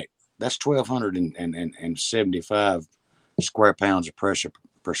bite, that's 1,275 square pounds of pressure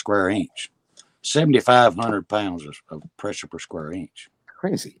per square inch. 7,500 pounds of pressure per square inch.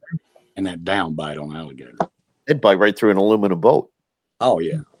 Crazy. And that down bite on alligator. It'd bite right through an aluminum boat. Oh,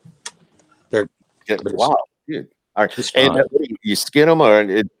 yeah. Wow, dude. All right. It's And fine. you skin them, or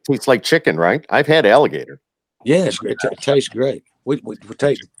it tastes like chicken, right? I've had alligator. Yeah, it tastes great. We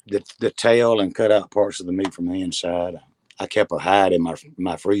take the tail and cut out parts of the meat from the inside. I kept a hide in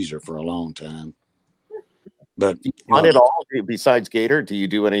my freezer for a long time. But Do you hunt it all besides gator? Do you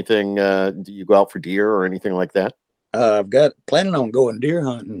do anything? Do you go out for deer or anything like that? I've got planning on going deer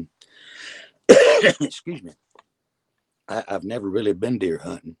hunting. Excuse me. I've never really been deer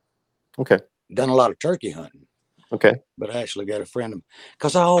hunting. Okay. Done a lot of turkey hunting. Okay. But I actually got a friend of,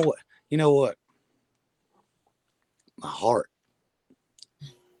 because I always, you know what? My heart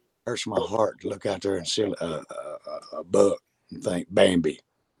hurts my heart to look out there and see a buck and think Bambi.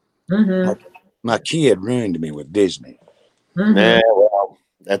 Mm-hmm. My kid ruined me with Disney. Mm-hmm. Yeah, well,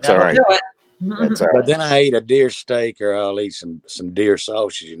 that's all right. That's all right. But then I eat a deer steak or I'll eat some deer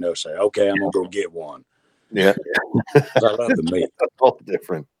sausage, say, okay, I'm going to go get one. Yeah. I love the meat. All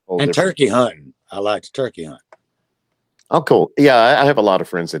different. Turkey hunting. I like to turkey hunt. Oh, cool. Yeah, I have a lot of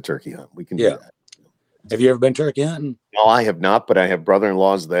friends that turkey hunt. We can do that. Have you ever been turkey hunting? No, I have not, but I have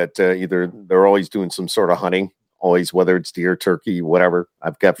brother-in-laws that either they're always doing some sort of hunting, always, whether it's deer, turkey, whatever.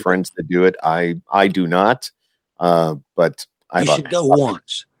 I've got friends that do it. I do not, but you should go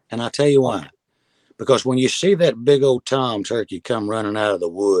once, and I'll tell you why. Because when you see that big old tom turkey come running out of the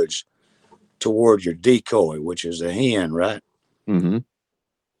woods toward your decoy, which is a hen, right? Mm-hmm.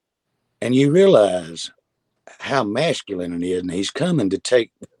 And you realize how masculine it is, and he's coming to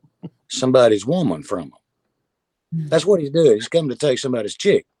take somebody's woman from him. That's what he's doing. He's coming to take somebody's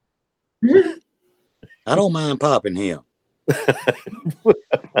chick. I don't mind popping him. As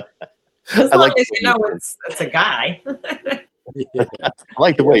long as you know it's a guy. Yeah. I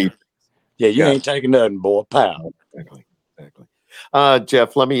like the way. You ain't taking nothing, boy. Pow. Exactly.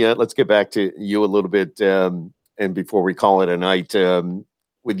 Jeff, let's get back to you a little bit, and before we call it a night,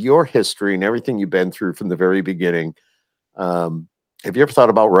 with your history and everything you've been through from the very beginning, have you ever thought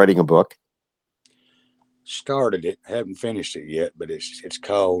about writing a book? Started it, haven't finished it yet, but it's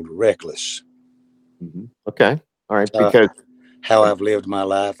called Reckless. Mm-hmm. Okay, all right, because how I've lived my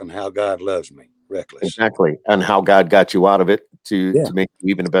life and how God loves me. Reckless, exactly, and how God got you out of it to make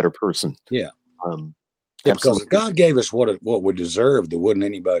you even a better person. Yeah, because God gave us what we deserved. There wouldn't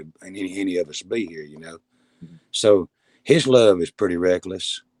any of us be here, Mm-hmm. So His love is pretty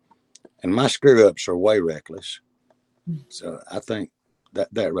reckless, and my screw ups are way reckless. So I think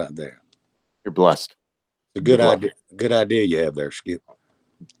that right there, you're blessed. It's a good idea. Good idea you have there, Skip.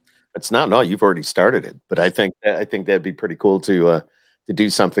 It's not. No, you've already started it, but I think that'd be pretty cool to do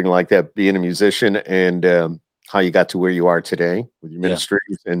something like that. Being a musician and how you got to where you are today with your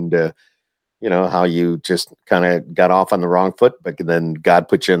ministries, and how you just kind of got off on the wrong foot, but then God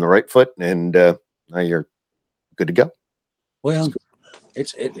put you on the right foot, and now you're good to go. Well,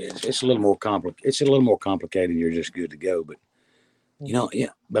 it's a little more complicated. It's a little more complicated. You're just good to go, but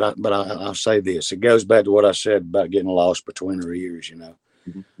But I'll say this. It goes back to what I said about getting lost between her ears.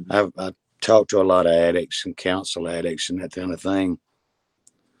 Mm-hmm. I've talked to a lot of addicts and counsel addicts and that kind of thing.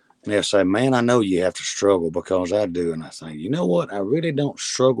 And they'll say, man, I know you have to struggle because I do. And I think, you know what? I really don't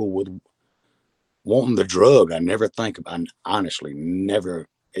struggle with wanting the drug. I never think about, I honestly never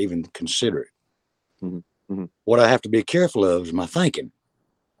even consider it. Mm-hmm. Mm-hmm. What I have to be careful of is my thinking.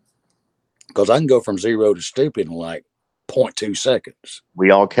 Because I can go from zero to stupid in like 0.2 seconds.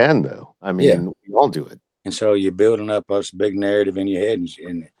 We all can, though. I mean, we all do it. And so you're building up this big narrative in your head, and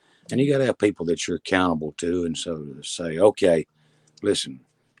you got to have people that you're accountable to. And so to say, okay, listen,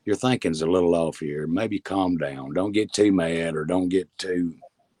 your thinking's a little off here. Maybe calm down. Don't get too mad or don't get too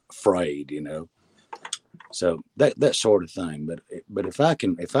afraid, So that sort of thing. But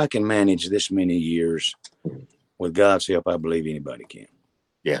if I can manage this many years with God's help, I believe anybody can.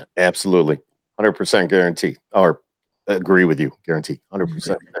 Yeah, absolutely. 100% guarantee. Or agree with you. Guarantee.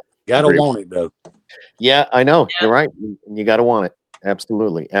 100%. Gotta want it, though. Yeah, I know. Yeah. You're right. You got to want it.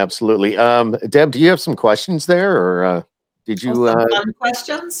 Absolutely. Deb, do you have some questions there, or did you? Fun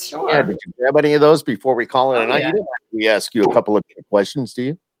questions? Sure. Yeah, did you grab any of those before we call it a night? We ask you a couple of questions, do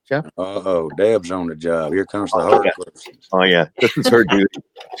you, Jeff? Deb's on the job. Here comes the hard questions. Oh, yeah. This is her duty.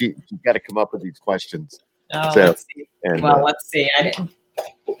 She got to come up with these questions. Let's see. Let's see.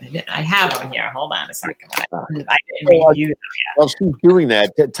 I have them here. Hold on a second. I didn't review them yet. While she's doing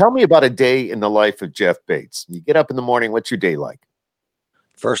that, tell me about a day in the life of Jeff Bates. You get up in the morning. What's your day like?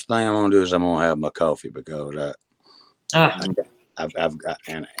 First thing I'm gonna do is I'm gonna have my coffee because I've got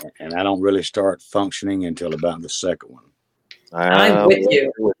and I don't really start functioning until about the second one. I'm with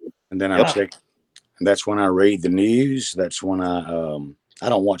you. And then I check, and that's when I read the news. That's when I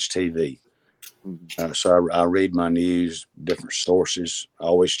don't watch TV. So I read my news, different sources,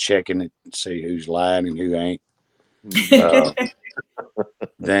 always checking it, see who's lying and who ain't. Uh,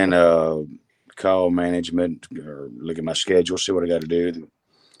 then call management or look at my schedule, see what I got to do,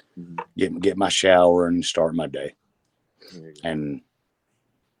 get my shower and start my day. And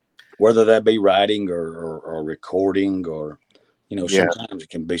whether that be writing or recording or, sometimes it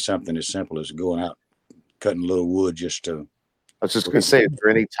can be something as simple as going out, cutting a little wood just to. I was just going to say, is there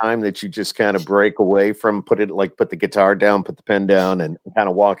any time that you just kind of break away from, put the guitar down, put the pen down, and kind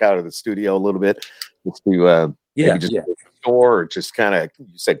of walk out of the studio a little bit, just to go to the store, or just kind of, you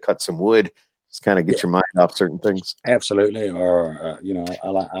said cut some wood, just kind of get your mind off certain things? Absolutely. Or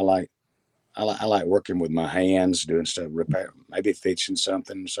I like working with my hands, doing stuff, repair, maybe fixing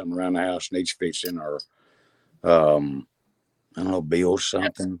something around the house needs fixing, or I don't know, build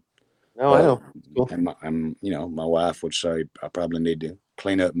something. No, I know. Cool. And my wife would say I probably need to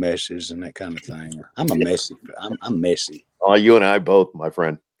clean up messes and that kind of thing. I'm messy. Oh, you and I both, my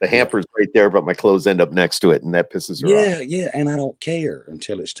friend. The hamper's right there, but my clothes end up next to it, and that pisses her off. Yeah, and I don't care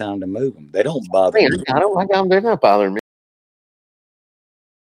until it's time to move them. They don't bother me. I don't like them. They're not bothering me.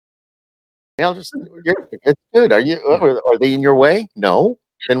 It's good. Are they in your way? No.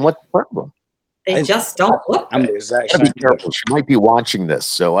 Then what's the problem? They just don't look good. I'm the exact same. Be careful. She might be watching this,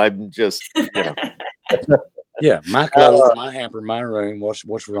 so I'm just, Yeah, my clothes, my hamper, my room.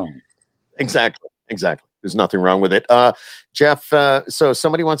 What's wrong? Exactly. There's nothing wrong with it. Jeff, so if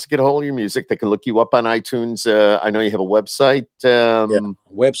somebody wants to get a hold of your music, they can look you up on iTunes. I know you have a website.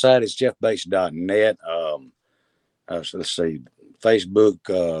 Website is jeffbates.net. So let's see, Facebook,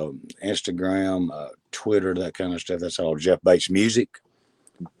 Instagram, Twitter, that kind of stuff. That's all Jeff Bates Music.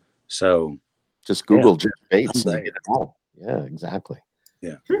 So just Google Jeff Bates. Yeah, exactly.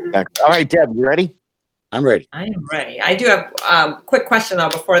 Yeah. All right, Deb, you ready? I'm ready. I am ready. I do have a quick question, though,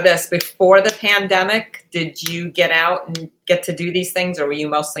 before this. Before the pandemic, did you get out and get to do these things, or were you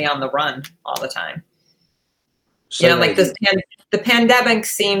mostly on the run all the time? So the pandemic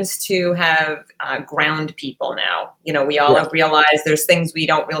seems to have ground people now. We all have realized there's things we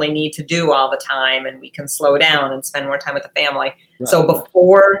don't really need to do all the time, and we can slow down and spend more time with the family. Right. So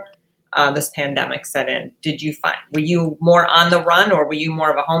before this pandemic set in, were you more on the run, or were you more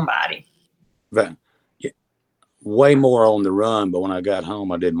of a homebody? Way more on the run, but when I got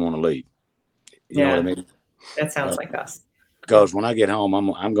home, I didn't want to leave. You know what I mean? That sounds like us. Because when I get home,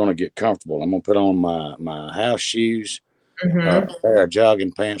 I'm going to get comfortable. I'm going to put on my house shoes, a pair of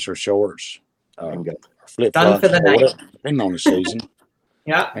jogging pants or shorts, flip flops, for the night, depending on the season.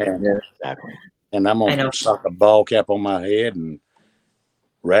 Exactly. And I'm going to sock a ball cap on my head and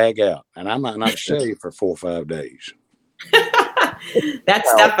rag out, and I might not see you for 4 or 5 days.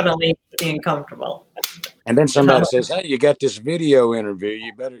 That's definitely being comfortable. And then somebody says, "Hey, you got this video interview.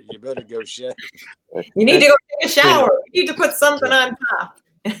 You better go shave. You need to go take a shower. You need to put something on top.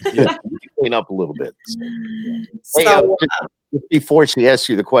 Clean up a little bit." So, just before she asks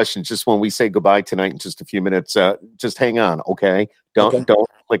you the question, just when we say goodbye tonight in just a few minutes, just hang on, okay? Don't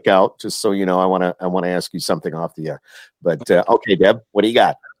click out. Just so you know, I want to ask you something off the air. But okay, Deb, what do you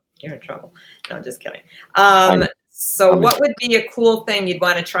got? You're in trouble. No, I'm just kidding. So what would be a cool thing you'd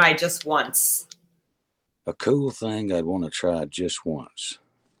want to try just once? A cool thing I'd want to try just once.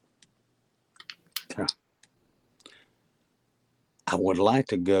 I would like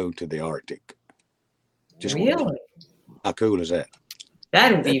to go to the Arctic. Just really? Once. How cool is that?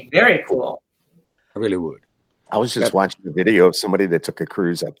 That would be very cool. I really would. I was just watching a video of somebody that took a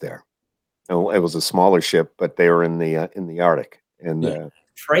cruise up there. It was a smaller ship, but they were in the Arctic. And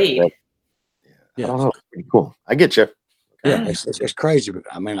trade. I don't know. It's pretty cool. I get you. Yeah, it's crazy.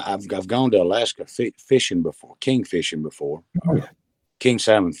 I mean, I've gone to Alaska fishing before, king fishing before, king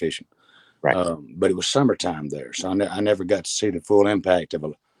salmon fishing. Right. But it was summertime there, so I never got to see the full impact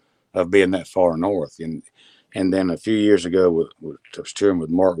of being that far north. And then a few years ago, I was touring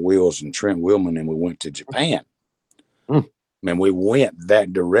with Mark Wills and Trent Willman, and we went to Japan. And we went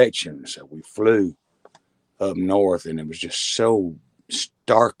that direction, so we flew up north, and it was just so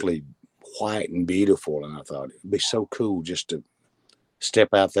starkly white and beautiful, and I thought it'd be so cool just to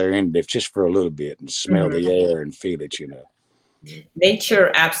step out there and if just for a little bit and smell the air and feel it.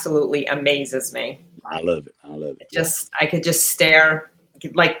 Nature absolutely amazes me. I love it. I could just stare,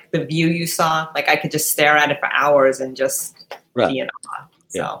 like the view you saw, like I could just stare at it for hours and just be in awe.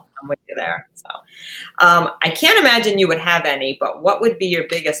 So I'm with you there. So I can't imagine you would have any, but what would be your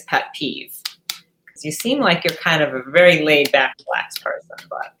biggest pet peeve? Because you seem like you're kind of a very laid back, relaxed person,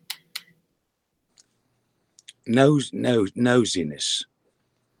 but nosiness.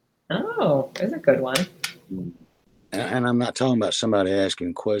 Oh, that's a good one. And I'm not talking about somebody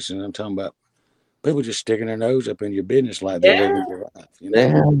asking questions. I'm talking about People just sticking their nose up in your business like they're living your life. You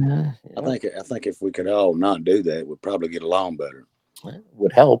know, I think if we could all not do that, we'd probably get along better.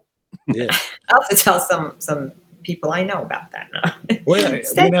 Would help. Yeah. I'll have to tell some people I know about that now. Well, you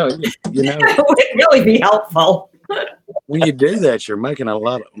know, it would really be helpful. when you do that, you're making a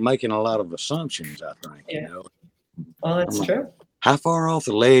lot of assumptions. I think. Yeah. You know. Well, that's true. How far off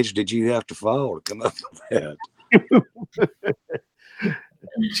the ledge did you have to fall to come up with that?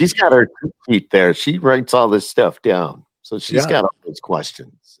 She's got her sheet there. She writes all this stuff down. So she's got all those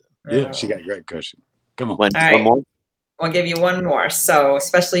questions. Yeah, she got a great question. Come on. All right. More? I'll give you one more. So,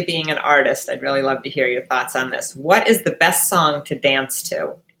 especially being an artist, I'd really love to hear your thoughts on this. What is the best song to dance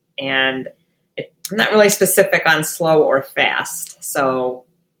to? And I'm not really specific on slow or fast. So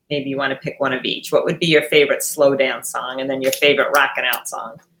maybe you want to pick one of each. What would be your favorite slow dance song? And then your favorite rockin' out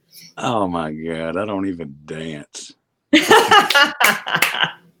song? Oh, my God. I don't even dance. Because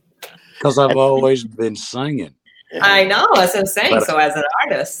I've always been singing. I know, that's what I'm saying. So as an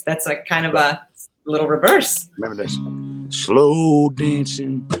artist, that's a kind of a little reverse. Remember this? Slow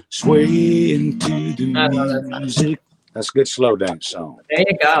dancing, swaying to the music. That's a good slow dance song. There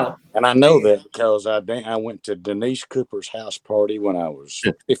you go. And I know that because I went to Denise Cooper's house party when I was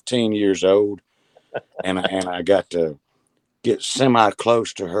 15 years old, and I got to get semi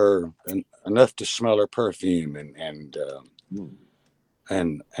close to her and enough to smell her perfume and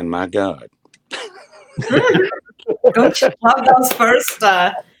my God. Don't you love those first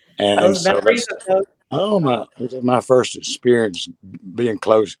those memories of those? It was my first experience being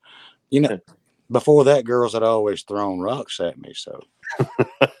close. You know, before that, girls had always thrown rocks at me. So,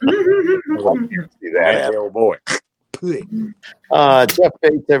 that old boy. Jeff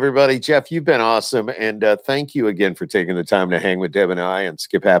Bates, everybody. Jeff, you've been awesome, and thank you again for taking the time to hang with Deb and I and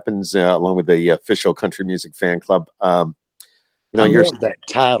Skip Happens, along with the official Country Music Fan Club. You're that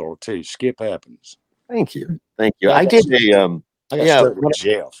title too. Skip Happens. Thank you. I did a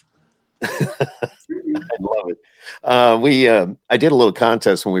Jeff. I love it. I did a little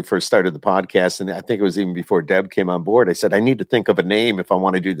contest when we first started the podcast, and I think it was even before Deb came on board. I said, I need to think of a name if I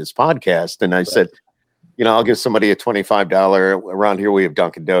want to do this podcast. And I said, I'll give somebody a $25. Around here, we have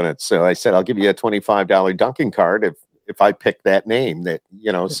Dunkin' Donuts. So I said, I'll give you a $25 Dunkin' card if I pick that name that,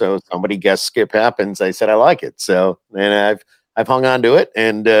 so somebody guessed Skip Happens. I said, I like it. So, and I've hung on to it.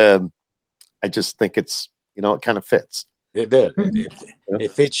 And I just think it's, it kind of fits. It does.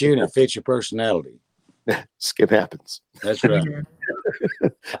 It fits you and it fits your personality. Skip Happens. That's right.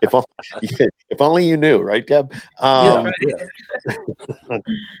 if only you knew, right, Deb? Deb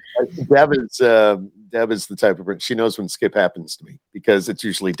is the type of person, she knows when Skip happens to me because it's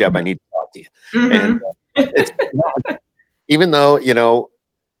usually Deb, I need to talk to you. Mm-hmm. And even though,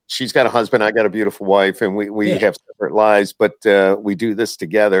 she's got a husband, I got a beautiful wife, and we have separate lives, but we do this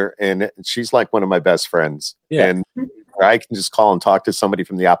together, and she's like one of my best friends. Yeah. And I can just call and talk to somebody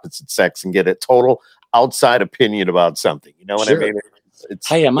from the opposite sex and get a total outside opinion about something. You know what I mean?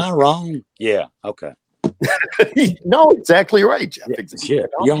 Hey, am I wrong? Yeah. Okay. No, exactly right, Jeff. Yeah.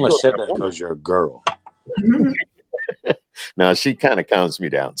 You only said that because you're a girl. No, she kind of calms me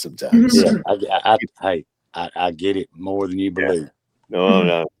down sometimes. Yeah. I get it more than you believe.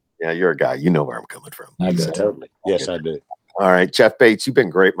 No. Yeah, you're a guy. You know where I'm coming from. I do. Totally. Yes, I do. All right, Jeff Bates, you've been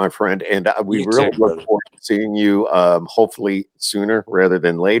great, my friend, and we really look forward to seeing you hopefully sooner rather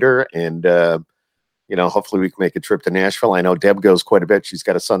than later, and hopefully we can make a trip to Nashville. I know Deb goes quite a bit. She's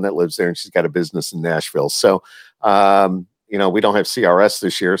got a son that lives there, and she's got a business in Nashville. So, we don't have CRS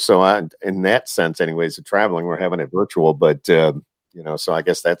this year, so in that sense, anyways, of traveling, we're having it virtual, but so I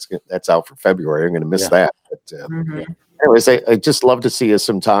guess that's out for February. I'm going to miss that. But, anyways, I just love to see you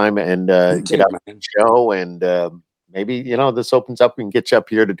sometime and get out on the show and. Maybe, this opens up and get you up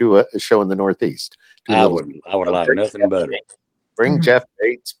here to do a show in the Northeast. I would like nothing better. Bring Jeff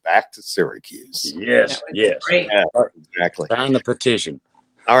Bates back to Syracuse. Yes. Yeah, exactly. Sign the petition.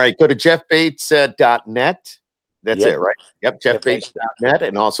 All right, go to jeffbates.net. That's it, right? Yep, jeffbates.net.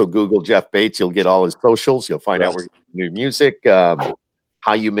 And also Google Jeff Bates. You'll get all his socials. You'll find out where new music, How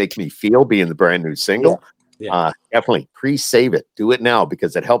You Make Me Feel, being the brand new single. Yeah. Definitely pre-save it. Do it now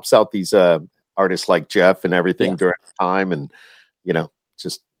because it helps out these artists like Jeff and everything during the time, and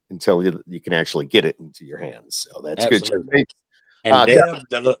just until you can actually get it into your hands. So that's good. And Deb,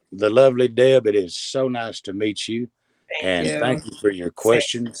 the lovely Deb, it is so nice to meet you. Thank you for your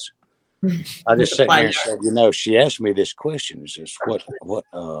questions. I just sat here and said, she asked me this question. Is just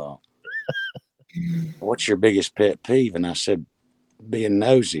what's your biggest pet peeve? And I said, being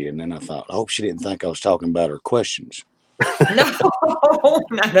nosy. And then I thought, I hope she didn't think I was talking about her questions. No,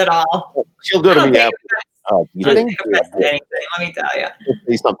 not at all. She'll go to me after. You Not think? take offense to anything, let me tell you. We'll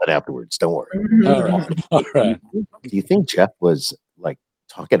say something afterwards. Don't worry. All right. All right. Do you think Jeff was like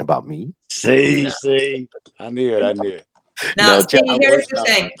talking about me? See, I knew it. Now, No, see, Jeff, here's the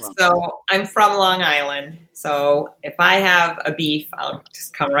thing. So I'm from Long Island. So if I have a beef, I'll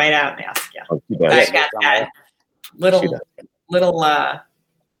just come right out and ask you. Oh, she I does. got that little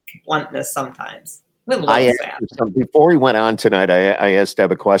bluntness sometimes. I asked her something before we went on tonight. I asked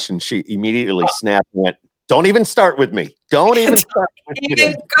Deb a question. She immediately snapped and went, "Don't even start with me. Don't even start with me." You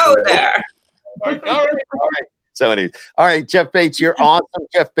can go there. All right. So, anyways, all right, Jeff Bates, you're awesome.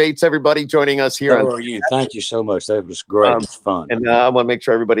 Jeff Bates, everybody joining us here. How are you? Thank you so much. That was great. It's fun. And I want to make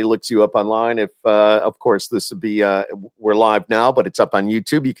sure everybody looks you up online. If, of course, this would be, we're live now, but it's up on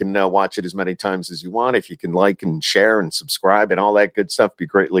YouTube. You can watch it as many times as you want. If you can like and share and subscribe and all that good stuff, be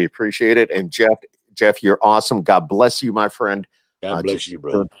greatly appreciated. And Jeff, you're awesome. God bless you, my friend. God bless you,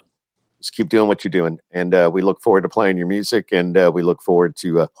 brother. Just keep doing what you're doing. And we look forward to playing your music. And we look forward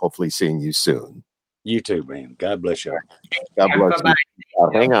to hopefully seeing you soon. You too, man. God bless you. God bless you.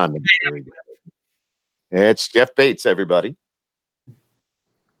 Hang on. It's Jeff Bates, everybody.